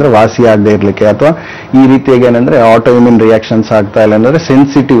ಆದಾಗ ಏನಂದ್ರೆ ವಾಸಿ ಆಗದೆ ಇರ್ಲಿಕ್ಕೆ, ಅಥವಾ ಈ ರೀತಿಯಾಗಿ ಏನಂದ್ರೆ ಆಟೋ ಇಮ್ಯೂನ್ ರಿಯಾಕ್ಷನ್ಸ್ ಆಗ್ತಾ ಇಲ್ಲ ಅಂದ್ರೆ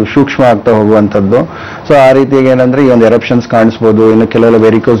ಸೆನ್ಸಿಟಿವ್ ಸೂಕ್ಷ್ಮ ಆಗ್ತಾ ಹೋಗುವಂತದ್ದು. ಸೊ ಆ ರೀತಿಯಾಗಿ ಏನಂದ್ರೆ ಈ ಒಂದು ಎರಪ್ಷನ್ಸ್ ಕಾಣಿಸಬಹುದು. ಇನ್ನು ಕೆಲವೆಲ್ಲ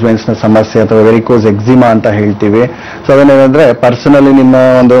ವೆರಿಕೋಸ್ ವೇನ್ಸ್ ನ ಸಮಸ್ಯೆ ಅಥವಾ ವೆರಿಕೋಸ್ ಎಕ್ಸಿಮಾ ಅಂತ ಹೇಳ್ತೀವಿ. ಸೊ ಅದನ್ನೇನಂದ್ರೆ ಪರ್ಸನಲಿ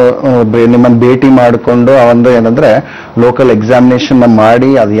ನಿಮ್ಮನ್ನು ಭೇಟಿ ಮಾಡಿಕೊಂಡು ಆ ಒಂದು ಏನಂದ್ರೆ ಲೋಕಲ್ ಎಕ್ಸಾಮಿನೇಷನ್ ಮಾಡಿ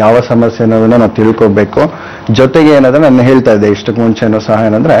ಅದು ಯಾವ ಸಮಸ್ಯೆ ಅನ್ನೋದನ್ನ ನಾವು ತಿಳ್ಕೋಬೇಕು. ಜೊತೆಗೆ ಏನಂದ್ರೆ ನಾನು ಹೇಳ್ತಾ ಇದ್ದೆ ಇಷ್ಟಕ್ಕೆ ಮುಂಚೆನೂ ಸಹ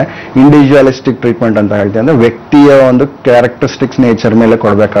ಏನಂದ್ರೆ ಇಂಡಿವಿಜುವಲಿಸ್ಟಿಕ್ ಟ್ರೀಟ್ಮೆಂಟ್ ಅಂತ ಹೇಳ್ತೀವಿ, ಅಂದ್ರೆ ವ್ಯಕ್ತಿಯ ಒಂದು ಕ್ಯಾರೆಕ್ಟರಿಸ್ಟಿಕ್ಸ್ ನೇಚರ್ ಮೇಲೆ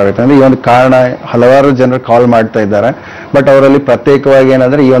ಕೊಡಬೇಕಾಗುತ್ತೆ. ಅಂದ್ರೆ ಈ ಒಂದು ಕಾರಣ ಹಲವಾರು ಜನರು ಕಾಲ್ ಮಾಡ್ತಾ ಇದ್ದಾರೆ, ಬಟ್ ಅವರಲ್ಲಿ ಪ್ರತ್ಯೇಕವಾಗಿ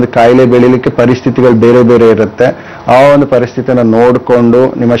ಏನಂದ್ರೆ ಈ ಒಂದು ಕಾಯಿಲೆ ಬೆಳಿಲಿಕ್ಕೆ ಪರಿಸ್ಥಿತಿಗಳು ಬೇರೆ ಬೇರೆ ಇರುತ್ತೆ. ಆ ಒಂದು ಪರಿಸ್ಥಿತಿಯನ್ನು ನೋಡಿಕೊಂಡು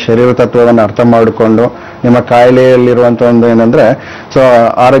ನಿಮ್ಮ ಶರೀರ ತತ್ವವನ್ನು ಅರ್ಥ ಮಾಡಿಕೊಂಡು ನಿಮ್ಮ ಕಾಯಿಲೆಯಲ್ಲಿರುವಂತ ಒಂದು ಏನಂದ್ರೆ ಸೊ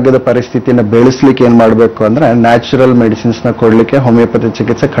ಆರೋಗ್ಯದ ಪರಿಸ್ಥಿತಿಯನ್ನು ಬೆಳೆಸ್ಲಿಕ್ಕೆ ಏನ್ ಮಾಡಬೇಕು ಅಂದ್ರೆ ನ್ಯಾಚುರಲ್ ಮೆಡಿಸಿನ್ಸ್ ನ ಕೊಡ್ಲಿಕ್ಕೆ ಹೋಮಿಯೋಪತಿ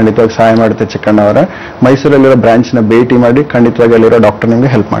ಚಿಕಿತ್ಸೆ ಖಂಡಿತವಾಗಿ ಸಹಾಯ ಮಾಡುತ್ತೆ. ಚಿಕ್ಕಣ್ಣವರ ಮೈಸೂರಲ್ಲಿರೋ ಬ್ರಾಂಚ್ ನ ಭೇಟಿ ಮಾಡಿ ಖಂಡಿತವಾಗಿ ಅಲ್ಲಿರೋ ಡಾಕ್ಟರ್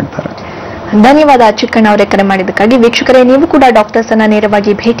ನಿಮಗೆ ಹೆಲ್ಪ್ ಮಾಡ್ತಾರೆ. ಧನ್ಯವಾದ ಚಿಕ್ಕಣ್ಣ ಅವರೇ ಕರೆ ಮಾಡಿದ್ದಕ್ಕಾಗಿ. ವೀಕ್ಷಕರೇ, ನೀವು ಕೂಡ ಡಾಕ್ಟರ್ಸ್ ಅನ್ನ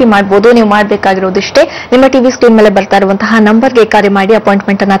ನೇರವಾಗಿ ಭೇಟಿ ಮಾಡಬಹುದು. ನೀವು ಮಾಡಬೇಕಾಗಿರೋದಿಷ್ಟೇ, ನಿಮ್ಮ ಟಿವಿ ಸ್ಕ್ರೀನ್ ಮೇಲೆ ಬರ್ತಾ ಇರುವಂತಹ ನಂಬರ್ಗೆ ಕರೆ ಮಾಡಿ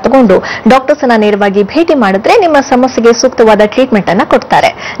ಅಪಾಯಿಂಟ್ಮೆಂಟ್ ಅನ್ನ ತಗೊಂಡು ಡಾಕ್ಟರ್ಸ್ ಅನ್ನ ನೇರವಾಗಿ ಭೇಟಿ ಮಾಡಿದ್ರೆ ನಿಮ್ಮ ಸಮಸ್ಯೆಗೆ ಸೂಕ್ತವಾದ ಟ್ರೀಟ್ಮೆಂಟ್ ಅನ್ನ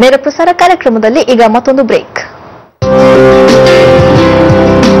ಕೊಡ್ತಾರೆ. ನೇರ ಪ್ರಸಾರ ಕಾರ್ಯಕ್ರಮದಲ್ಲಿ ಈಗ ಮತ್ತೊಂದು ಬ್ರೇಕ್.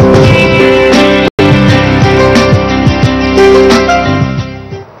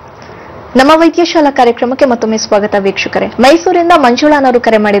 ನಮ್ಮ ವೈದ್ಯಶಾಲಾ ಕಾರ್ಯಕ್ರಮಕ್ಕೆ ಮತ್ತೊಮ್ಮೆ ಸ್ವಾಗತ ವೀಕ್ಷಕರೇ. ಮೈಸೂರಿಂದ ಮಂಜುಳಾನವರು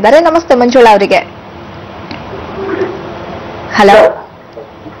ಕರೆ ಮಾಡಿದ್ದಾರೆ. ನಮಸ್ತೆ ಮಂಜುಳಾ ಅವರಿಗೆ. Hello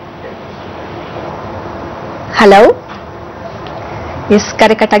hello. ಎಸ್,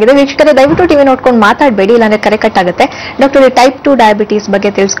 ಕರೆ ಕಟ್ ಆಗಿದೆ. ವೀಕ್ಷಕರೇ, ದಯವಿಟ್ಟು ಟಿವಿ ನೋಡ್ಕೊಂಡು ಮಾತಾಡಬೇಡಿ, ಇಲ್ಲಾಂದ್ರೆ ಕರೆ ಕಟ್ ಆಗುತ್ತೆ. ಡಾಕ್ಟರ್, ಟೈಪ್ 2 ಡಯಾಬಿಟೀಸ್ ಬಗ್ಗೆ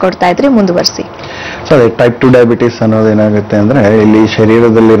ತಿಳಿಸ್ಕೊಡ್ತಾ ಇದ್ರಿ, ಮುಂದುವರಿಸಿ. ಸರಿ, ಟೈಪ್ 2 ಡಯಾಬಿಟೀಸ್ ಅನ್ನೋದು ಏನಾಗುತ್ತೆ ಅಂದ್ರೆ ಇಲ್ಲಿ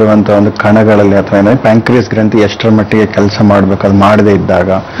ಶರೀರದಲ್ಲಿರುವಂತಹ ಒಂದು ಕಣಗಳಲ್ಲಿ ಅಥವಾ ಪ್ಯಾಂಕ್ರಿಯಸ್ ಗ್ರಂಥಿ ಎಷ್ಟರ ಮಟ್ಟಿಗೆ ಕೆಲಸ ಮಾಡ್ಬೇಕು ಅದು ಮಾಡದೇ ಇದ್ದಾಗ,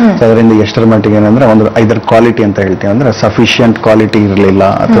 ಅದರಿಂದ ಎಷ್ಟರ ಮಟ್ಟಿಗೆ ಏನಂದ್ರೆ ಒಂದು ಐದರ್ ಕ್ವಾಲಿಟಿ ಅಂತ ಹೇಳ್ತೀವಿ, ಅಂದ್ರೆ ಸಫಿಶಿಯಂಟ್ ಕ್ವಾಲಿಟಿ ಇರಲಿಲ್ಲ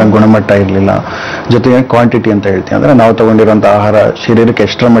ಅಥವಾ ಗುಣಮಟ್ಟ ಇರಲಿಲ್ಲ, ಜೊತೆಗೆ ಕ್ವಾಂಟಿಟಿ ಅಂತ ಹೇಳ್ತೀವಿ, ಅಂದ್ರೆ ನಾವು ತಗೊಂಡಿರುವಂತಹ ಆಹಾರ ಶರೀರಕ್ಕೆ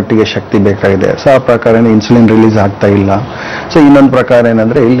ಎಷ್ಟರ ಮಟ್ಟಿಗೆ ಶಕ್ತಿ ಬೇಕಾಗಿದೆ. ಸೊ ಆ ಪ್ರಕಾರ ಇನ್ಸುಲಿನ್ ರಿಲೀಸ್ ಆಗ್ತಾ ಇಲ್ಲ. ಸೊ ಇನ್ನೊಂದು ಪ್ರಕಾರ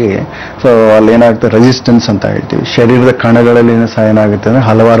ಏನಂದ್ರೆ ಇಲ್ಲಿ ಸೊ ಅಲ್ಲಿ ಏನಾಗುತ್ತೆ ರೆಸಿಸ್ಟೆನ್ಸ್ ಅಂತ ಹೇಳ್ತೀವಿ, ಶರೀರದ ಕಣಗಳಲ್ಲಿ ಸಹ ಏನಾಗುತ್ತೆ ಅಂದ್ರೆ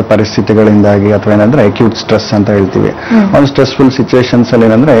ಹಲವಾರು ಪರಿಸ್ಥಿತಿಗಳಿಂದಾಗಿ ಅಥವಾ ಏನಂದ್ರೆ ಅಕ್ಯೂಟ್ ಸ್ಟ್ರೆಸ್ ಅಂತ ಹೇಳ್ತೀವಿ, ಒಂದು ಸ್ಟ್ರೆಸ್ಫುಲ್ ಸಿಚುವೇಶನ್ಸ್ ಅಲ್ಲಿ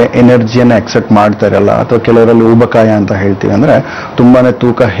ಏನಂದ್ರೆ ಎನರ್ಜಿಯನ್ನು ಅಕ್ಸೆಪ್ಟ್ ಮಾಡ್ತಾ ಇರಲ್ಲ, ಅಥವಾ ಕೆಲವರಲ್ಲಿ ಊಬಕಾಯ ಅಂತ ಹೇಳ್ತೀವಿ, ಅಂದ್ರೆ ತುಂಬಾನೇ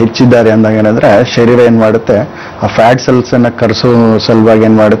ತೂಕ ಹೆಚ್ಚಿದ್ದಾರೆ ಅಂದಾಗ ಏನಂದ್ರೆ ಶರೀರ ಏನ್ ಮಾಡುತ್ತೆ ಆ ಫ್ಯಾಟ್ ಸೆಲ್ಸ್ ಅನ್ನ ಕರೆಸೋ ಸಲುವಾಗಿ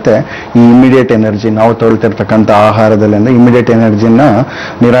ಏನ್ ಮಾಡುತ್ತೆ ಈ ಇಮಿಡಿಯೇಟ್ ಎನರ್ಜಿ ನಾವು ತೊಗೊಳ್ತಿರ್ತಕ್ಕಂಥ ಆಹಾರದಲ್ಲಿ ಅಂದ್ರೆ ಇಮಿಡಿಯೇಟ್ ಎನರ್ಜಿನ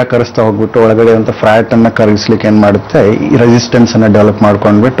ನಿರಾಕರಿಸ್ತಾ ಹೋಗ್ಬಿಟ್ಟು ಒಳಗಡೆ ಅಂತ ಫ್ಯಾಟ್ ಅನ್ನ ಕರಗಿಸ್ಲಿಕ್ಕೆ ಏನ್ ಮಾಡುತ್ತೆ ಈ ರೆಸಿಸ್ಟೆನ್ಸ್ ಅನ್ನ ಡೆವಲಪ್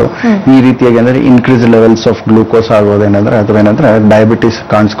ಮಾಡ್ಕೊಂಡ್ಬಿಟ್ಟು ಈ ರೀತಿಯಾಗಿ ಅಂದ್ರೆ ಇನ್ಕ್ರೀಸ್ ಲೆವೆಲ್ಸ್ ಆಫ್ ಗ್ಲೂಕೋಸ್ ಆಗೋದೇನಂದ್ರೆ ಅಥವಾ ಏನಂದ್ರೆ ಡಯಾಬಿಟಿಸ್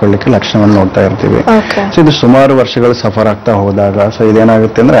ಕಾಣಿಸ್ಕೊಳ್ಳಿಕ್ಕೆ ಲಕ್ಷಣವನ್ನು ನೋಡ್ತಾ ಇರ್ತೀವಿ. ಸೊ ಇದು ಸುಮಾರು ವರ್ಷಗಳು ಸಫರ್ ಆಗ್ತಾ ಹೋದಾಗ ಸೊ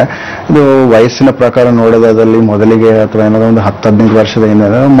ಇದೇನಾಗುತ್ತೆ ಅಂದ್ರೆ ಇದು ವಯಸ್ಸಿನ ಪ್ರಕಾರ ನೋಡೋದಾದಲ್ಲಿ ಮೊದಲಿಗೆ ಅಥವಾ ಏನಾದ್ರು ಒಂದು 10-15 ವರ್ಷದ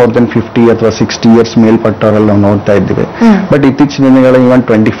ಏನಾದ್ರು ಮೋರ್ ದೆನ್ 50 ಅಥವಾ 60 ಇಯರ್ಸ್ ಮೇಲ್ಪಟ್ಟವರೆಲ್ಲ ನಾವು ನೋಡ್ತಾ ಇದ್ದೀವಿ. ಬಟ್ ಇತ್ತೀಚಿನ ದಿನಗಳ ಇವನ್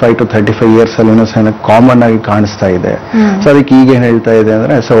 25 to 35 ಇಯರ್ಸ್ ಅಲ್ಲಿ ಸಹ ಕಾಮನ್ ಆಗಿ ಕಾಣಿಸ್ತಾ ಇದೆ. ಸೊ ಅದಕ್ಕೆ ಈಗ ಏನ್ ಹೇಳ್ತಾ ಇದೆ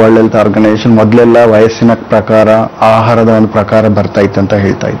ಅಂದ್ರೆ ಸೊ ವರ್ಲ್ಡ್ ಹೆಲ್ತ್ ಆರ್ಗನೈಸೇಷನ್ ಮೊದಲೆಲ್ಲ ವಯಸ್ಸಿನ ಪ್ರಕಾರ ಆಹಾರದ ಒಂದು ಪ್ರಕಾರ ಬರ್ತಾ ಇತ್ತು ಅಂತ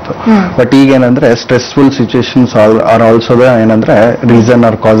ಹೇಳ್ತಾ ಇತ್ತು. ಬಟ್ ಈಗ ಏನಂದ್ರೆ stressful situations are also the ಏನಂದ್ರೆ reason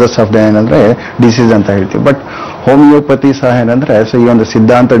are causes of the ಏನಂದ್ರೆ ಡಿಸೀಸ್ ಅಂತ ಹೇಳ್ತೀವಿ. ಬಟ್ ಹೋಮಿಯೋಪತಿ ಸಹ ಏನಂದ್ರೆ ಸೊ ಈ ಒಂದು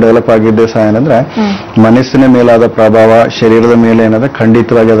ಸಿದ್ಧಾಂತ ಡೆವಲಪ್ ಆಗಿದ್ದೆ ಸಹ ಏನಂದ್ರೆ ಮನಸ್ಸಿನ ಮೇಲಾದ ಪ್ರಭಾವ ಶರೀರದ ಮೇಲೆ ಏನಂದ್ರೆ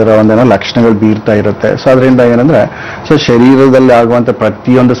ಖಂಡಿತವಾಗಿ ಅದರ ಒಂದೇನೋ ಲಕ್ಷಣಗಳು ಬೀರ್ತಾ ಇರುತ್ತೆ. ಸೊ ಅದರಿಂದ ಏನಂದ್ರೆ ಸೊ ಶರೀರದಲ್ಲಿ ಆಗುವಂತ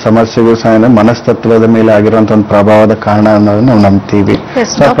ಪ್ರತಿಯೊಂದು ಸಮಸ್ಯೆಗೂ ಸಹ ಮನಸ್ತತ್ವದ ಮೇಲೆ ಆಗಿರುವಂತ ಒಂದು ಪ್ರಭಾವದ ಕಾರಣ ಅನ್ನೋದನ್ನ ನಾವು ನಂಬ್ತೀವಿ.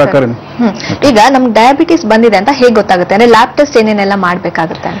 ಸೊ ಆ ಪ್ರಕಾರ ಈಗ ನಮ್ಗೆ ಡಯಾಬಿಟಿಸ್ ಬಂದಿದೆ ಅಂತ ಹೇಗೆ ಗೊತ್ತಾಗುತ್ತೆ ಅಂದ್ರೆ ಲ್ಯಾಬ್ ಟೆಸ್ಟ್ ಏನೇನೆಲ್ಲ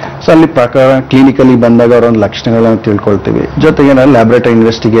ಮಾಡ್ಬೇಕಾಗುತ್ತೆ ಅಂತ? ಸೊ ಅಲ್ಲಿ ಪ್ರಕಾರ ಕ್ಲಿನಿಕಲಿ ಬಂದಾಗ ಅವರೊಂದು ಲಕ್ಷಣಗಳನ್ನು ತಿಳ್ಕೊಳ್ತೀವಿ. ಜೊತೆಗೆ ಲ್ಯಾಬೊರೇಟರಿ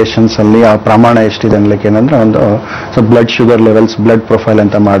ಇನ್ವೆಸ್ಟಿಗೇಷನ್ಸ್ ಅಲ್ಲಿ ಆ ಪ್ರಮಾಣ ಎಷ್ಟಿದೆ ಅನ್ಲಿಕ್ಕೆ ಏನಂದ್ರೆ ಒಂದು blood sugar levels, blood profile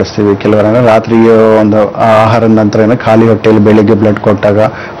ಅಂತ ಮಾಡಿಸ್ತೀವಿ. ಕೆಲವರ ರಾತ್ರಿಗೆ ಒಂದು ಆಹಾರದ ನಂತರ ಖಾಲಿ ಹೊಟ್ಟೆಯಲ್ಲಿ ಬೆಳಿಗ್ಗೆ ಬ್ಲಡ್ ಕೊಟ್ಟಾಗ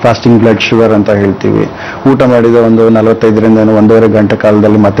ಫಾಸ್ಟಿಂಗ್ ಬ್ಲಡ್ ಶುಗರ್ ಅಂತ ಹೇಳ್ತೀವಿ. ಊಟ ಮಾಡಿದ ಒಂದು 45ರಿಂದ 1.5 ಗಂಟೆ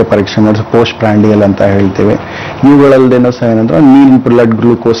ಕಾಲದಲ್ಲಿ ಮತ್ತೆ ಪರೀಕ್ಷೆ ಮಾಡಿಸಿ ಪೋಸ್ಟ್ ಪ್ರಾಂಡಿಯಲ್ ಅಂತ ಹೇಳ್ತೀವಿ. ಇವುಗಳಲ್ದೇನೋ ಸಹ ಏನಂದ್ರೆ ಮೀನ್ ಬ್ಲಡ್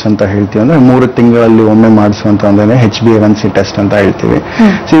ಗ್ಲೂಕೋಸ್ ಅಂತ ಹೇಳ್ತೀವಿ. ಅಂದ್ರೆ 3 ತಿಂಗಳಲ್ಲಿ ಒಮ್ಮೆ ಮಾಡಿಸುವಂತ ಒಂದೇನೆ HbA1c ಟೆಸ್ಟ್ ಅಂತ ಹೇಳ್ತೀವಿ.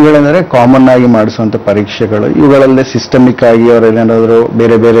 ಸೊ ಇವುಗಳಂದ್ರೆ ಕಾಮನ್ ಆಗಿ ಮಾಡಿಸುವಂತ ಪರೀಕ್ಷೆಗಳು. ಇವುಗಳಲ್ಲದೆ ಸಿಸ್ಟಮಿಕ್ ಆಗಿ ಅವರೇನಾದ್ರು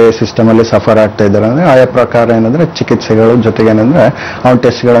ಬೇರೆ ಬೇರೆ ಸಿಸ್ಟಮ್ ಅಲ್ಲಿ ಸಫರ್ ಆಗ್ತಾ ಇದ್ದಾರೆ ಅಂದ್ರೆ ಆಯಾ ಪ್ರಕಾರ ಏನಂದ್ರೆ ಚಿಕಿತ್ಸೆಗಳು ಜೊತೆಗೆ ಏನಂದ್ರೆ ಆ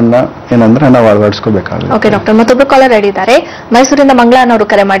ಟೆಸ್ಟ್ ಗಳನ್ನ ಏನಂದ್ರೆ ನಾವು ಅಳವಡಿಸ್ಕೋಬೇಕಾಗುತ್ತೆ. ಓಕೆ ಡಾಕ್ಟರ್, ಮತ್ತೊಬ್ರು ಕಾಲರ್ ರೆಡಿ ಇದ್ದಾರೆ. ಮೈಸೂರಿಂದ ಮಂಗಳಾ ಅವರು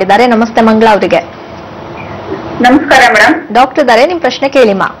ಕರೆ ಮಾಡಿದ್ದಾರೆ. ನಮಸ್ತೆ ಮಂಗಳಾ ಅವರಿಗೆ. ನಮಸ್ಕಾರ ಮೇಡಮ್. ಡಾಕ್ಟರ್ ಇದ್ದಾರೆ, ನಿಮ್ ಪ್ರಶ್ನೆ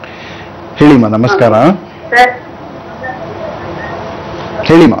ಕೇಳಿಮಾ. ಹೇಳಿಮಾ, ನಮಸ್ಕಾರ.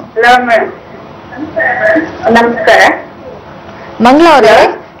 ಹೇಳಿಮಾ. ನಮಸ್ಕಾರ ಮಂಗಳಾ ಅವರೇ,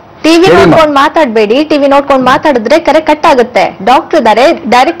 ಟಿವಿ ನೋಡ್ಕೊಂಡು ಮಾತಾಡ್ಬೇಡಿ. ಟಿವಿ ನೋಡ್ಕೊಂಡು ಮಾತಾಡಿದ್ರೆ ಕರೆ ಕಟ್ ಆಗುತ್ತೆ. ಡಾಕ್ಟರ್ ಇದ್ದಾರೆ,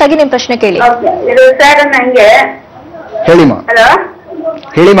 ಡೈರೆಕ್ಟ್ ಆಗಿ ನಿಮ್ ಪ್ರಶ್ನೆ ಕೇಳಿ. ಇದು ಸರ್ ನಂಗೆ. ಹೇಳಿಮಾ. ಹಲೋ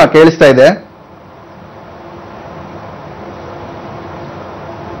ಹೇಳಿಮಾ, ಕೇಳಿಸ್ತಾ ಇದೆ.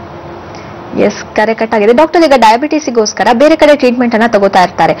 ಎಸ್, ಕರೆ ಕಟ್ ಆಗಿದೆ. ಡಾಕ್ಟರ್ ಈಗ ಡಯಾಬಿಟಿಸ್ಗೋಸ್ಕರ ಬೇರೆ ಕಡೆ ಟ್ರೀಟ್ಮೆಂಟ್ ಅನ್ನ ತಗೋತಾ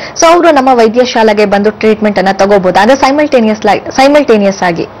ಇರ್ತಾರೆ. ಸೊ ಅವರು ನಮ್ಮ ವೈದ್ಯಶಾಲೆಗೆ ಬಂದು ಟ್ರೀಟ್ಮೆಂಟ್ ಅನ್ನ ತಗೋಬಹುದು ಅಂದ್ರೆ ಸೈಮಲ್ಟೇನಿಯಸ್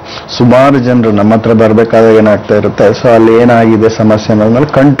ಆಗಿ? ಸುಮಾರು ಜನರು ನಮ್ಮ ಹತ್ರ ಬರ್ಬೇಕಾದಾಗ ಏನಾಗ್ತಾ ಇರುತ್ತೆ, ಸೊ ಅಲ್ಲಿ ಏನಾಗಿದೆ ಸಮಸ್ಯೆ ಅನ್ನೋದ್ಮೇಲೆ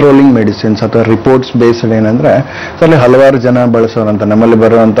ಕಂಟ್ರೋಲಿಂಗ್ ಮೆಡಿಸಿನ್ಸ್ ಅಥವಾ ರಿಪೋರ್ಟ್ಸ್ ಬೇಸ್ಡ್ ಏನಂದ್ರೆ ಸೊ ಅಲ್ಲಿ ಹಲವಾರು ಜನ ಬಳಸೋರಂತ ನಮ್ಮಲ್ಲಿ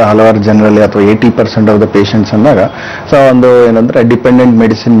ಬರುವಂತ ಹಲವಾರು ಜನರಲ್ಲಿ ಅಥವಾ 80% ಆಫ್ ದ ಪೇಷಂಟ್ಸ್ ಅಂದಾಗ ಸೊ ಒಂದು ಏನಂದ್ರೆ ಡಿಪೆಂಡೆಂಟ್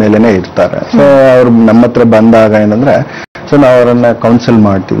ಮೆಡಿಸಿನ್ ಮೇಲೆನೆ ಇರ್ತಾರೆ. ಸೊ ಅವ್ರು ನಮ್ಮ ಹತ್ರ ಬಂದಾಗ ಏನಂದ್ರೆ ಸೊ ನಾವು ಅವರನ್ನ ಕೌನ್ಸಿಲ್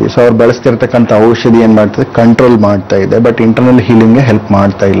ಮಾಡ್ತೀವಿ. ಸೊ ಅವ್ರು ಬಳಸ್ತಿರ್ತಕ್ಕಂಥ ಔಷಧಿ ಏನ್ ಮಾಡ್ತದೆ, ಕಂಟ್ರೋಲ್ ಮಾಡ್ತಾ ಇದೆ, ಬಟ್ ಇಂಟರ್ನಲ್ ಹೀಲಿಂಗ್ಗೆ ಹೆಲ್ಪ್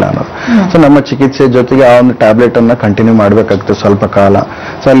ಮಾಡ್ತಾ ಇಲ್ಲ ಅನ್ನೋದು. ಸೊ ನಮ್ಮ ಚಿಕಿತ್ಸೆ ಜೊತೆಗೆ ಆ ಒಂದು ಟ್ಯಾಬ್ಲೆಟ್ ಅನ್ನ ಕಂಟಿನ್ಯೂ ಮಾಡ್ಬೇಕಾಗ್ತದೆ ಸ್ವಲ್ಪ ಕಾಲ.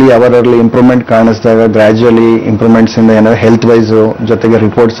 ಸೊ ಅಲ್ಲಿ ಅವರಲ್ಲಿ ಇಂಪ್ರೂವ್ಮೆಂಟ್ ಕಾಣಿಸಿದಾಗ ಗ್ರಾಜುಯಲಿ ಇಂಪ್ರೂವ್ಮೆಂಟ್ಸ್ ಇಂದ ಏನಾದ್ರು ಹೆಲ್ತ್ ವೈಸ್ ಜೊತೆಗೆ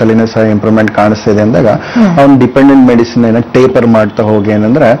ರಿಪೋರ್ಟ್ಸ್ ಅಲ್ಲಿನೇ ಸಹ ಇಂಪ್ರೂವ್ಮೆಂಟ್ ಕಾಣಿಸ್ತಿದೆ ಅಂದಾಗ ಅವ್ನು ಡಿಪೆಂಡೆಂಟ್ ಮೆಡಿಸಿನ್ ಏನೋ ಟೇಪರ್ ಮಾಡ್ತಾ ಹೋಗಿ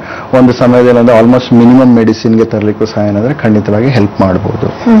ಏನಂದ್ರೆ ಒಂದು ಸಮಯದಲ್ಲಿ ಆಲ್ಮೋಸ್ಟ್ ಮಿನಿಮಮ್ ಮೆಡಿಸಿನ್ಗೆ ತರಲಿಕ್ಕೂ ಸಹ ಏನಂದ್ರೆ ಖಂಡಿತವಾಗಿ ಹೆಲ್ಪ್ ಮಾಡಬಹುದು.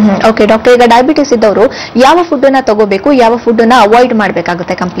 ಓಕೆ ಡಾಕ್ಟರ್, ಈಗ ಡಯಾಬಿಟಿಸ್ ಇದ್ದವರು ಯಾವ ಫುಡ್ ಅನ್ನ ತಗೋಬೇಕು, ಯಾವ ಫುಡ್ ಅನ್ನ ಅವಾಯ್ಡ್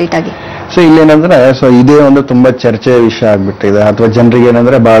ಮಾಡಬೇಕಾಗುತ್ತೆ ಕಂಪ್ಲೀಟ್ ಆಗಿ? ಸೊ ಇಲ್ಲೇನಂದ್ರೆ ಸೊ ಇದೇ ಒಂದು ತುಂಬಾ ಚರ್ಚೆಯ ವಿಷಯ ಆಗ್ಬಿಟ್ಟಿದೆ ಅಥವಾ ಜನರಿಗೆ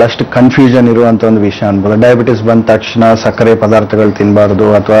ಏನಂದ್ರೆ ಬಹಳಷ್ಟು ಕನ್ಫ್ಯೂಷನ್ ಇರುವಂತ ಒಂದು ವಿಷಯ ಅನ್ಬೋದು. ಡಯಾಬಿಟಿಸ್ ಬಂದ ತಕ್ಷಣ ಸಕ್ಕರೆ ಪದಾರ್ಥಗಳು ತಿನ್ನಬಾರ್ದು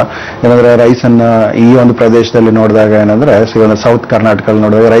ಅಥವಾ ಏನಂದ್ರೆ ರೈಸ್ ಅನ್ನ ಈ ಒಂದು ಪ್ರದೇಶದಲ್ಲಿ ನೋಡಿದಾಗ ಏನಂದ್ರೆ ಸೌತ್ ಕರ್ನಾಟಕ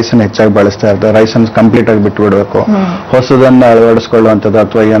ನೋಡಿದಾಗ ರೈಸ್ ಅನ್ನು ಹೆಚ್ಚಾಗಿ ಬಳಸ್ತಾ ಇರ್ತಾರೆ. ರೈಸ್ ಅನ್ನು ಕಂಪ್ಲೀಟ್ ಆಗಿ ಬಿಟ್ಟು ಬಿಡಬೇಕು, ಹೊಸದನ್ನ ಅಳವಡಿಸ್ಕೊಳ್ಳುವಂಥದ್ದು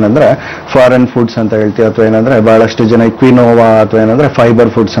ಅಥವಾ ಏನಂದ್ರೆ ಫಾರಿನ್ ಫುಡ್ಸ್ ಅಂತ ಹೇಳ್ತೀವಿ ಅಥವಾ ಏನಂದ್ರೆ ಬಹಳಷ್ಟು ಜನ ಕ್ವಿನೋವಾ ಅಥವಾ ಏನಂದ್ರೆ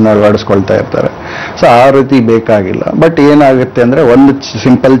ಫೈಬರ್ ಫುಡ್ಸ್ ಅನ್ನು ಅಳವಡಿಸ್ಕೊಳ್ತಾ ಇರ್ತಾರೆ. ಸೊ ಆ ರೀತಿ ಬೇಕಾಗಿಲ್ಲ. ಬಟ್ ಏನಾಗುತ್ತೆ ಅಂದ್ರೆ ಒಂದು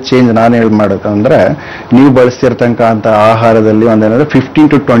ಸಿಂಪಲ್ ಚೇಂಜ್ ನಾನು ಮಾಡೋದಂದ್ರೆ ನೀವು ಬಳಸ್ತಿರ್ತಕ್ಕಂಥ ಆಹಾರದಲ್ಲಿ ಒಂದೇನಂದ್ರೆ 15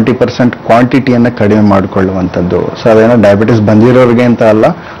 to 20% ಕ್ವಾಂಟಿಟಿಯನ್ನ ಕಡಿಮೆ ಮಾಡಿಕೊಳ್ಳುವಂಥದ್ದು. ಸೊ ಅದೇನೋ ಡಯಾಬಿಟಿಸ್ ಬಂದಿರೋರಿಗೆ ಅಂತ ಅಲ್ಲ,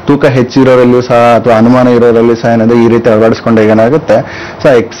 ತೂಕ ಹೆಚ್ಚಿರೋರಲ್ಲಿಯೂ ಸಹ ಅಥವಾ ಅನುಮಾನ ಇರೋರಲ್ಲಿ ಸಹ ಏನಂದ್ರೆ ಈ ರೀತಿ ಅಳವಡಿಸ್ಕೊಂಡಾಗ ಏನಾಗುತ್ತೆ, ಸೊ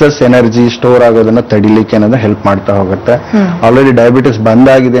ಎಕ್ಸಸ್ ಎನರ್ಜಿ ಸ್ಟೋರ್ ಆಗೋದನ್ನ ತಡಿಲಿಕ್ಕೆ ಏನಂದ್ರೆ ಹೆಲ್ಪ್ ಮಾಡ್ತಾ ಹೋಗುತ್ತೆ. ಆಲ್ರೆಡಿ ಡಯಾಬಿಟಿಸ್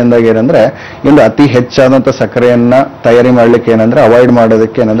ಬಂದಾಗಿದೆ ಅಂದಾಗ ಏನಂದ್ರೆ ಒಂದು ಅತಿ ಹೆಚ್ಚಾದಂತ ಸಕ್ಕರೆಯನ್ನ ತಯಾರಿ ಮಾಡ್ಲಿಕ್ಕೆ ಏನಂದ್ರೆ ಅವಾಯ್ಡ್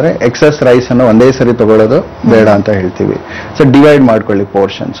ಮಾಡೋದಕ್ಕೆ ಏನಂದ್ರೆ ಎಕ್ಸಸ್ ರೈಸ್ ಅನ್ನು ಒಂದೇ ಸರಿ ತಗೊಳ್ಳೋದು ಬೇಡ ಅಂತ ಹೇಳ್ತೀವಿ. ಸೊ ಡಿವೈಡ್ ಮಾಡ್ಕೊಳ್ಳಿ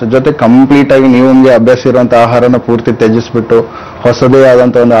ಪೋರ್ಷನ್ಸ್. ಜೊತೆ ಕಂಪ್ಲೀಟ್ ಆಗಿ ನೀವು ನಿಮ್ಗೆ ಅಭ್ಯಾಸ ಇರುವಂತಹ ಆಹಾರನ ಪೂರ್ತಿ ತ್ಯಜಿಸ್ಬಿಟ್ಟು ಹೊಸದೇ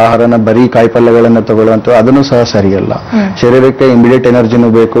ಆದಂತ ಒಂದು ಆಹಾರನ ಬರೀ ಕಾಯಿಪಲ್ಯಗಳನ್ನ ತಗೊಳ್ಳುವಂತ ಅದನ್ನು ಸಹ ಸರಿಯಲ್ಲ. ಶರೀರಕ್ಕೆ ಇಮಿಡಿಯೇಟ್ ಎನರ್ಜಿನೂ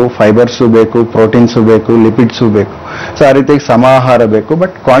ಬೇಕು, ಫೈಬರ್ಸು ಬೇಕು, ಪ್ರೋಟೀನ್ಸು ಬೇಕು, ಲಿಪಿಡ್ಸು ಬೇಕು. ಸೊ ಆ ರೀತಿಯಾಗಿ ಸಮ ಆಹಾರ ಬೇಕು,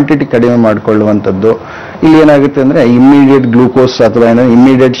 ಬಟ್ ಕ್ವಾಂಟಿಟಿ ಕಡಿಮೆ ಮಾಡಿಕೊಳ್ಳುವಂಥದ್ದು. ಇಲ್ಲಿ ಏನಾಗುತ್ತೆ ಅಂದ್ರೆ ಇಮ್ಮಿಡಿಯೇಟ್ ಗ್ಲೂಕೋಸ್ ಅಥವಾ ಏನೋ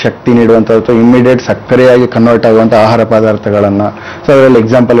ಇಮ್ಮಿಡಿಯೇಟ್ ಶಕ್ತಿ ನೀಡುವಂಥದ್ದು ಅಥವಾ ಇಮ್ಮಿಡಿಯೇಟ್ ಸಕ್ಕರೆಯಾಗಿ ಕನ್ವರ್ಟ್ ಆಗುವಂತ ಆಹಾರ ಪದಾರ್ಥಗಳನ್ನ ಸೊ ಅದರಲ್ಲಿ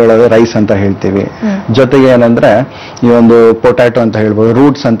ಎಕ್ಸಾಂಪಲ್ ಹೇಳೋದು ರೈಸ್ ಅಂತ ಹೇಳ್ತೀವಿ. ಜೊತೆಗೆ ಏನಂದ್ರೆ ಈ ಒಂದು ಪೊಟ್ಯಾಟೊ ಅಂತ ಹೇಳ್ಬೋದು,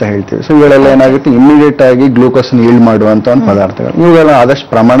 ರೂಟ್ಸ್ ಅಂತ ಹೇಳ್ತೀವಿ. ಸೊ ಇವುಗಳೆಲ್ಲ ಏನಾಗುತ್ತೆ ಇಮ್ಮಿಡಿಯೇಟ್ ಆಗಿ ಗ್ಲೂಕೋಸ್ ಈಲ್ಡ್ ಮಾಡುವಂತ ಒಂದು ಪದಾರ್ಥಗಳು. ಇವುಗಳನ್ನ ಆದಷ್ಟು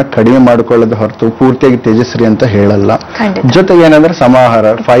ಪ್ರಮಾಣ ಕಡಿಮೆ ಮಾಡಿಕೊಳ್ಳೋದು ಹೊರತು ಪೂರ್ತಿಯಾಗಿ ತ್ಯಜಿಸ್ರಿ ಅಂತ ಹೇಳಲ್ಲ. ಜೊತೆಗೆ ಏನಂದ್ರೆ ಸಮ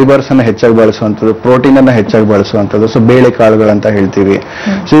ಆಹಾರ, ಫೈಬರ್ಸ್ ಅನ್ನ ಹೆಚ್ಚಾಗಿ ಬಳಸುವಂಥದ್ದು, ಪ್ರೋಟೀನ್ ಅನ್ನ ಹೆಚ್ಚಾಗಿ ಬಳಸುವಂಥದ್ದು, ಸೊ ಬೇಳೆ ಕಾಳುಗಳಂತ ಹೇಳ್ತೀವಿ.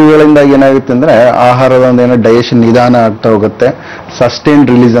 ಸೊ ಇವುಗಳಿಂದ ಏನಾಗುತ್ತೆ ಅಂದ್ರೆ ಆಹಾರದ ಒಂದೇನೋ ಡೈಜೆಷನ್ ನಿಧಾನ ಆಗ್ತಾ ಹೋಗುತ್ತೆ. ಸಸ್ಟೈನ್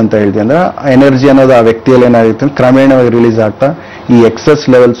ರಿಲೀಸ್ ಅಂತ ಹೇಳ್ತೀವಿ ಅಂದ್ರೆ ಎನರ್ಜಿ ಅನ್ನೋದು ಆ ವ್ಯಕ್ತಿಯಲ್ಲಿ ಏನಾಗುತ್ತೆ ಕ್ರಮೇಣವಾಗಿ ರಿಲೀಸ್ ಆಗ್ತಾ ಈ ಎಕ್ಸಸ್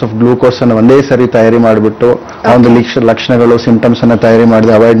ಲೆವೆಲ್ಸ್ ಆಫ್ ಗ್ಲೂಕೋಸ್ ಅನ್ನು ಒಂದೇ ಸರಿ ತಯಾರಿ ಮಾಡಿಬಿಟ್ಟು ಆ ಒಂದು ಲಕ್ಷಣಗಳು ಸಿಂಪ್ಟಮ್ಸ್ ಅನ್ನ ತಯಾರಿ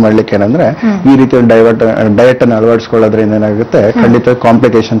ಮಾಡಿದ್ರೆ ಅವಾಯ್ಡ್ ಮಾಡ್ಲಿಕ್ಕೆ ಏನಂದ್ರೆ ಈ ರೀತಿ ಡಯಟ್ ಅನ್ನು ಅಳವಡಿಸಿಕೊಳ್ಳೋದ್ರಿಂದ ಏನಾಗುತ್ತೆ ಖಂಡಿತ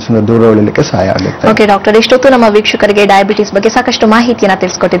ಕಾಂಪ್ಲಿಕೇಶನ್ಸ್ ದೂರ ಉಳಿಲಿಕ್ಕೆ ಸಹಾಯ ಆಗುತ್ತೆ. ಓಕೆ ಡಾಕ್ಟರ್, ಇಷ್ಟೊತ್ತು ನಮ್ಮ ವೀಕ್ಷಕರಿಗೆ ಡಯಾಬಿಟಿಸ್ ಬಗ್ಗೆ ಸಾಕಷ್ಟು ಮಾಹಿತಿಯನ್ನ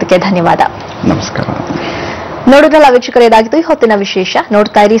ತಿಳಿಸ್ಕೊಟ್ಟಿದ್ದಕ್ಕೆ ಧನ್ಯವಾದ. ನಮಸ್ಕಾರ. ನೋಡಿದ್ರಲ್ಲ ವೀಕ್ಷಕರೇ, ಇದಾಗಿತ್ತು ಈ ಹೊತ್ತಿನ ವಿಶೇಷ.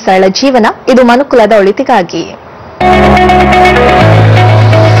 ನೋಡ್ತಾ ಇರಿ ಸರಳ ಜೀವನ, ಇದು ಮನುಕುಲದ ಒಳಿತಿಗಾಗಿ.